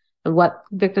vulnerabilities and what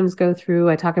victims go through.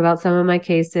 I talk about some of my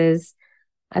cases.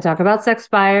 I talk about sex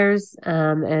buyers,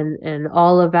 and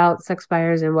all about sex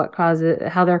buyers and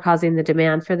how they're causing the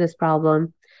demand for this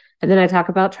problem. And then I talk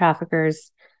about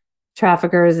traffickers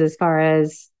as far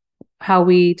as how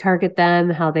we target them,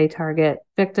 how they target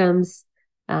victims,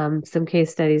 some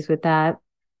case studies with that.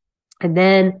 And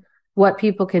then what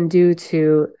people can do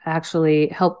to actually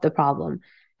help the problem.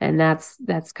 And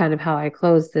that's kind of how I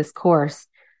close this course.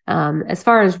 As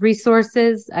far as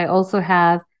resources, I also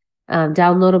have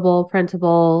downloadable,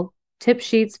 printable tip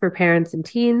sheets for parents and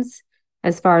teens.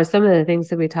 As far as some of the things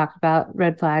that we talked about,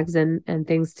 red flags and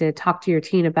things to talk to your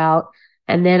teen about.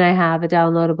 And then I have a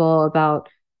downloadable about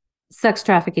sex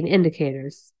trafficking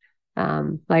indicators,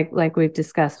 like we've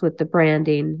discussed with the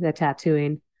branding, the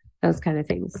tattooing, those kind of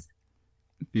things.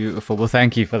 Beautiful. Well,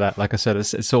 thank you for that. Like I said,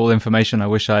 it's all information I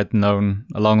wish I'd known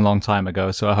a long, long time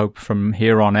ago. So I hope from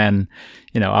here on in,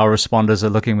 our responders are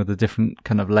looking with a different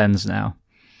kind of lens now.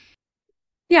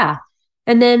 Yeah.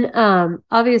 And then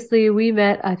obviously we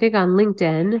met, I think, on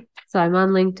LinkedIn. So I'm on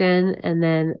LinkedIn, and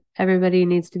then everybody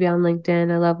needs to be on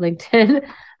LinkedIn. I love LinkedIn.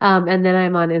 And then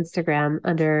I'm on Instagram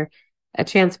under a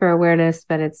chance for awareness,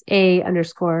 but it's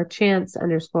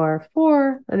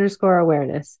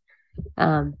a_chance_for_awareness.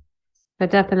 But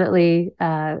definitely,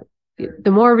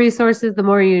 the more resources, the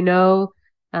more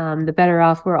the better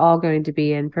off we're all going to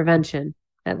be in prevention,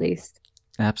 at least.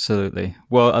 Absolutely.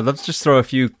 Well, I'd love to just throw a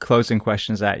few closing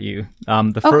questions at you.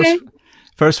 The Okay.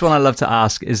 first one I'd love to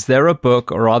ask, is there a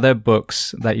book or are there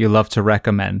books that you love to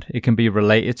recommend? It can be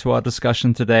related to our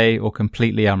discussion today or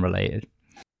completely unrelated.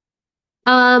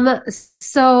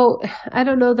 So I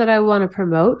don't know that I want to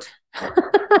promote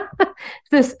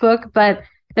this book, but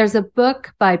there's a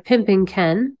book by Pimping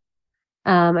Ken.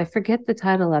 I forget the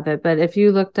title of it, but if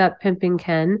you looked up Pimping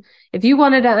Ken, if you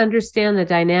wanted to understand the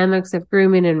dynamics of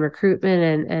grooming and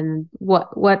recruitment and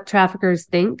what traffickers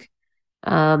think,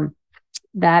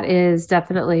 that is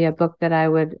definitely a book that I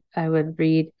would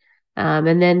read.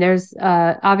 And then there's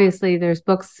obviously there's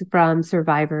books from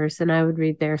survivors, and I would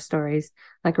read their stories,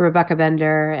 like Rebecca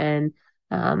Bender, and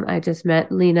I just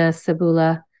met Lena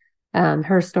Sabula,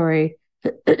 her story.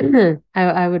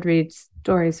 I would read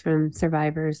stories from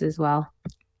survivors as well.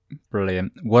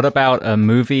 Brilliant. What about a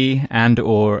movie and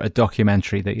or a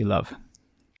documentary that you love?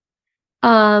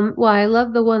 Well, I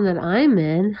love the one that I'm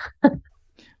in.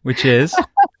 Which is?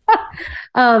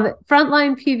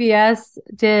 Frontline PBS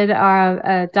did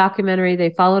a documentary.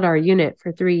 They followed our unit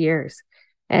for 3 years.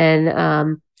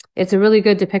 And it's a really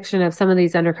good depiction of some of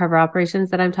these undercover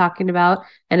operations that I'm talking about.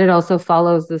 And it also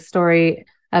follows the story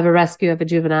of a rescue of a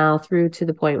juvenile through to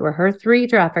the point where her 3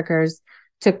 traffickers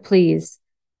took pleas.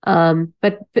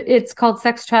 But it's called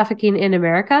Sex Trafficking in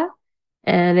America.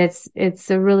 And it's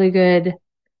a really good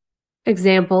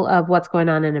example of what's going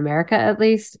on in America, at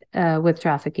least, with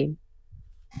trafficking.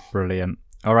 Brilliant.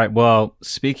 All right. Well,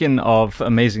 speaking of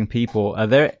amazing people, is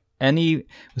there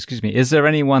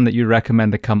anyone that you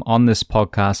recommend to come on this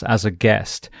podcast as a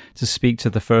guest to speak to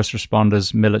the first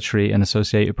responders, military, and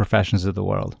associated professions of the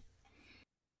world?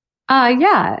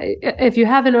 Yeah. If you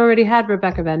haven't already had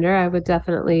Rebecca Bender, I would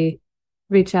definitely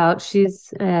reach out.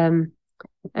 She's an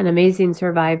amazing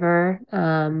survivor.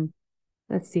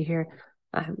 Let's see here.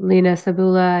 Lena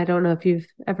Sabula. I don't know if you've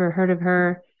ever heard of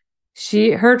her.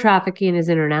 Her trafficking is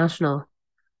international.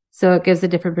 So it gives a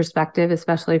different perspective,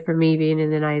 especially for me being in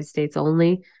the United States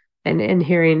only and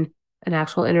hearing an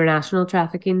actual international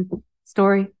trafficking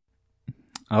story.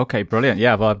 Okay, brilliant.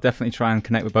 Yeah, well, I'll definitely try and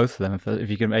connect with both of them if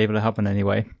you can be able to help in any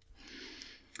way.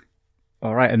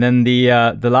 All right, and then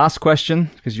the last question,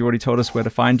 because you already told us where to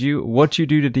find you. What do you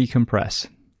do to decompress?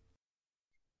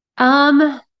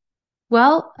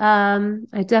 Well,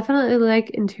 I definitely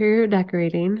like interior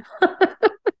decorating,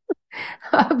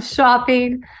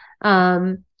 shopping. We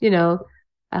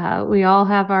all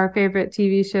have our favorite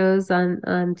TV shows on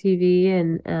TV,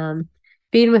 and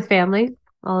being with family,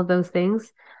 all of those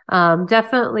things.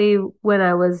 Definitely when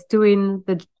I was doing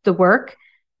the work,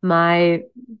 my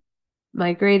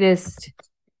greatest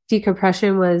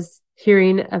decompression was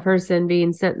hearing a person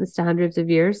being sentenced to hundreds of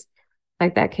years,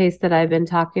 like that case that I've been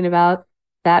talking about.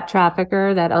 That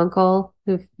trafficker, that uncle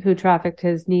who trafficked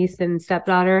his niece and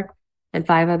stepdaughter and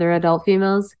 5 other adult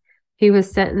females, he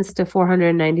was sentenced to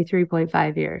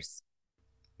 493.5 years.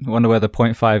 I wonder where the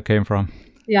 0.5 came from.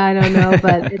 Yeah, I don't know,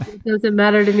 but it doesn't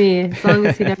matter to me as long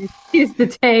as he never sees the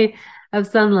day of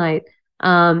sunlight.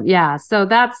 Yeah, so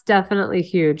that's definitely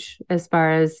huge as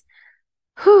far as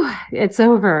it's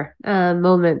over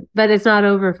moment, but it's not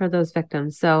over for those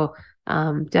victims. So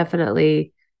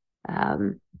definitely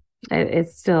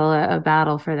it's still a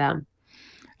battle for them.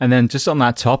 And then just on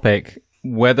that topic,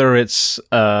 whether it's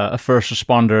a first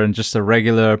responder and just a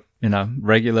regular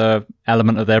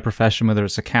element of their profession, whether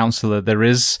it's a counselor, there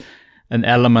is an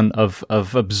element of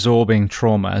absorbing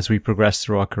trauma as we progress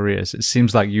through our careers. It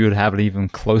seems like you would have an even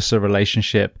closer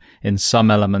relationship in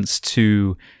some elements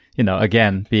to,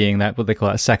 again, being that what they call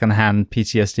it, secondhand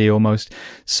PTSD almost.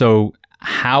 So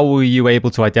how were you able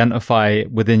to identify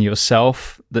within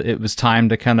yourself that it was time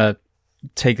to kind of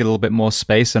take a little bit more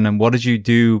space? And then what did you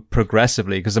do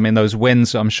progressively? Because those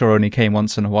wins, I'm sure, only came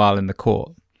once in a while in the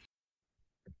court.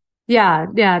 Yeah,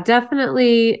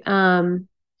 definitely.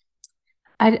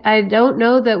 I don't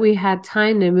know that we had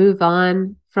time to move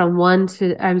on from one to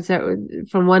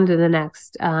the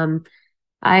next.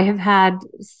 I have had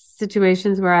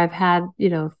situations where I've had,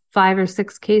 5 or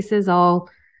 6 cases all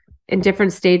in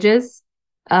different stages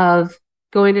of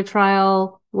going to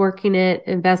trial, working it,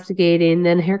 investigating,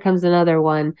 then here comes another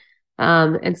one.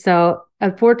 And so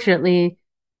unfortunately,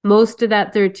 most of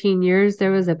that 13 years,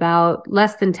 there was about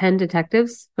less than 10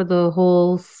 detectives for the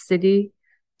whole city,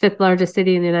 fifth largest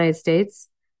city in the United States.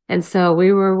 And so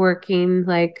we were working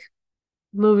like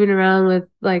moving around with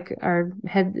like our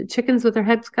head chickens with their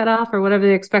heads cut off or whatever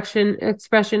the expression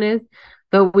is.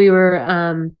 But we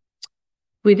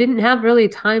didn't have really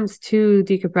times to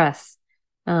decompress.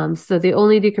 So the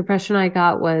only decompression I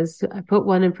got was I put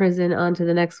one in prison onto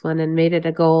the next one and made it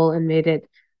a goal and made it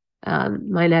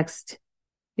my next,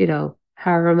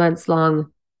 however months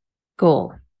long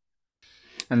goal.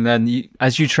 And then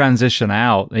as you transition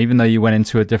out, even though you went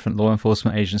into a different law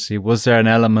enforcement agency, was there an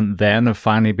element then of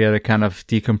finally be able to kind of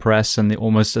decompress and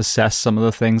almost assess some of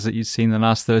the things that you've seen in the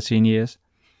last 13 years?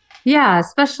 Yeah,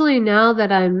 especially now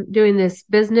that I'm doing this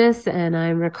business and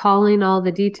I'm recalling all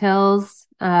the details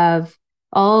of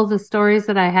all the stories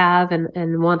that I have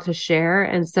and want to share.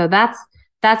 And so that's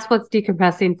what's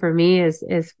decompressing for me is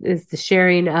the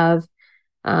sharing of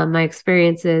my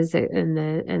experiences and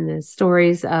the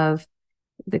stories of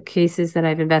the cases that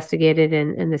I've investigated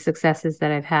and the successes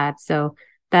that I've had. So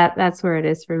that's where it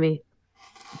is for me.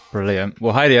 Brilliant.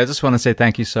 Well, Heidi, I just want to say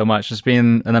thank you so much. It's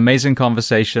been an amazing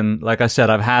conversation. Like I said,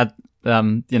 I've had,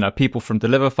 people from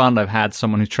Deliver Fund. I've had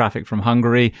someone who trafficked from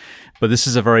Hungary, but this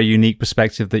is a very unique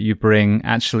perspective that you bring,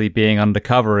 actually being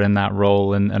undercover in that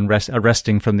role and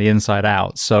arresting from the inside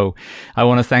out. So I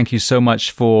want to thank you so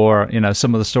much for,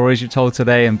 some of the stories you told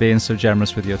today and being so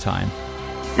generous with your time.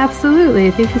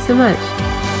 Absolutely. Thank you so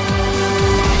much.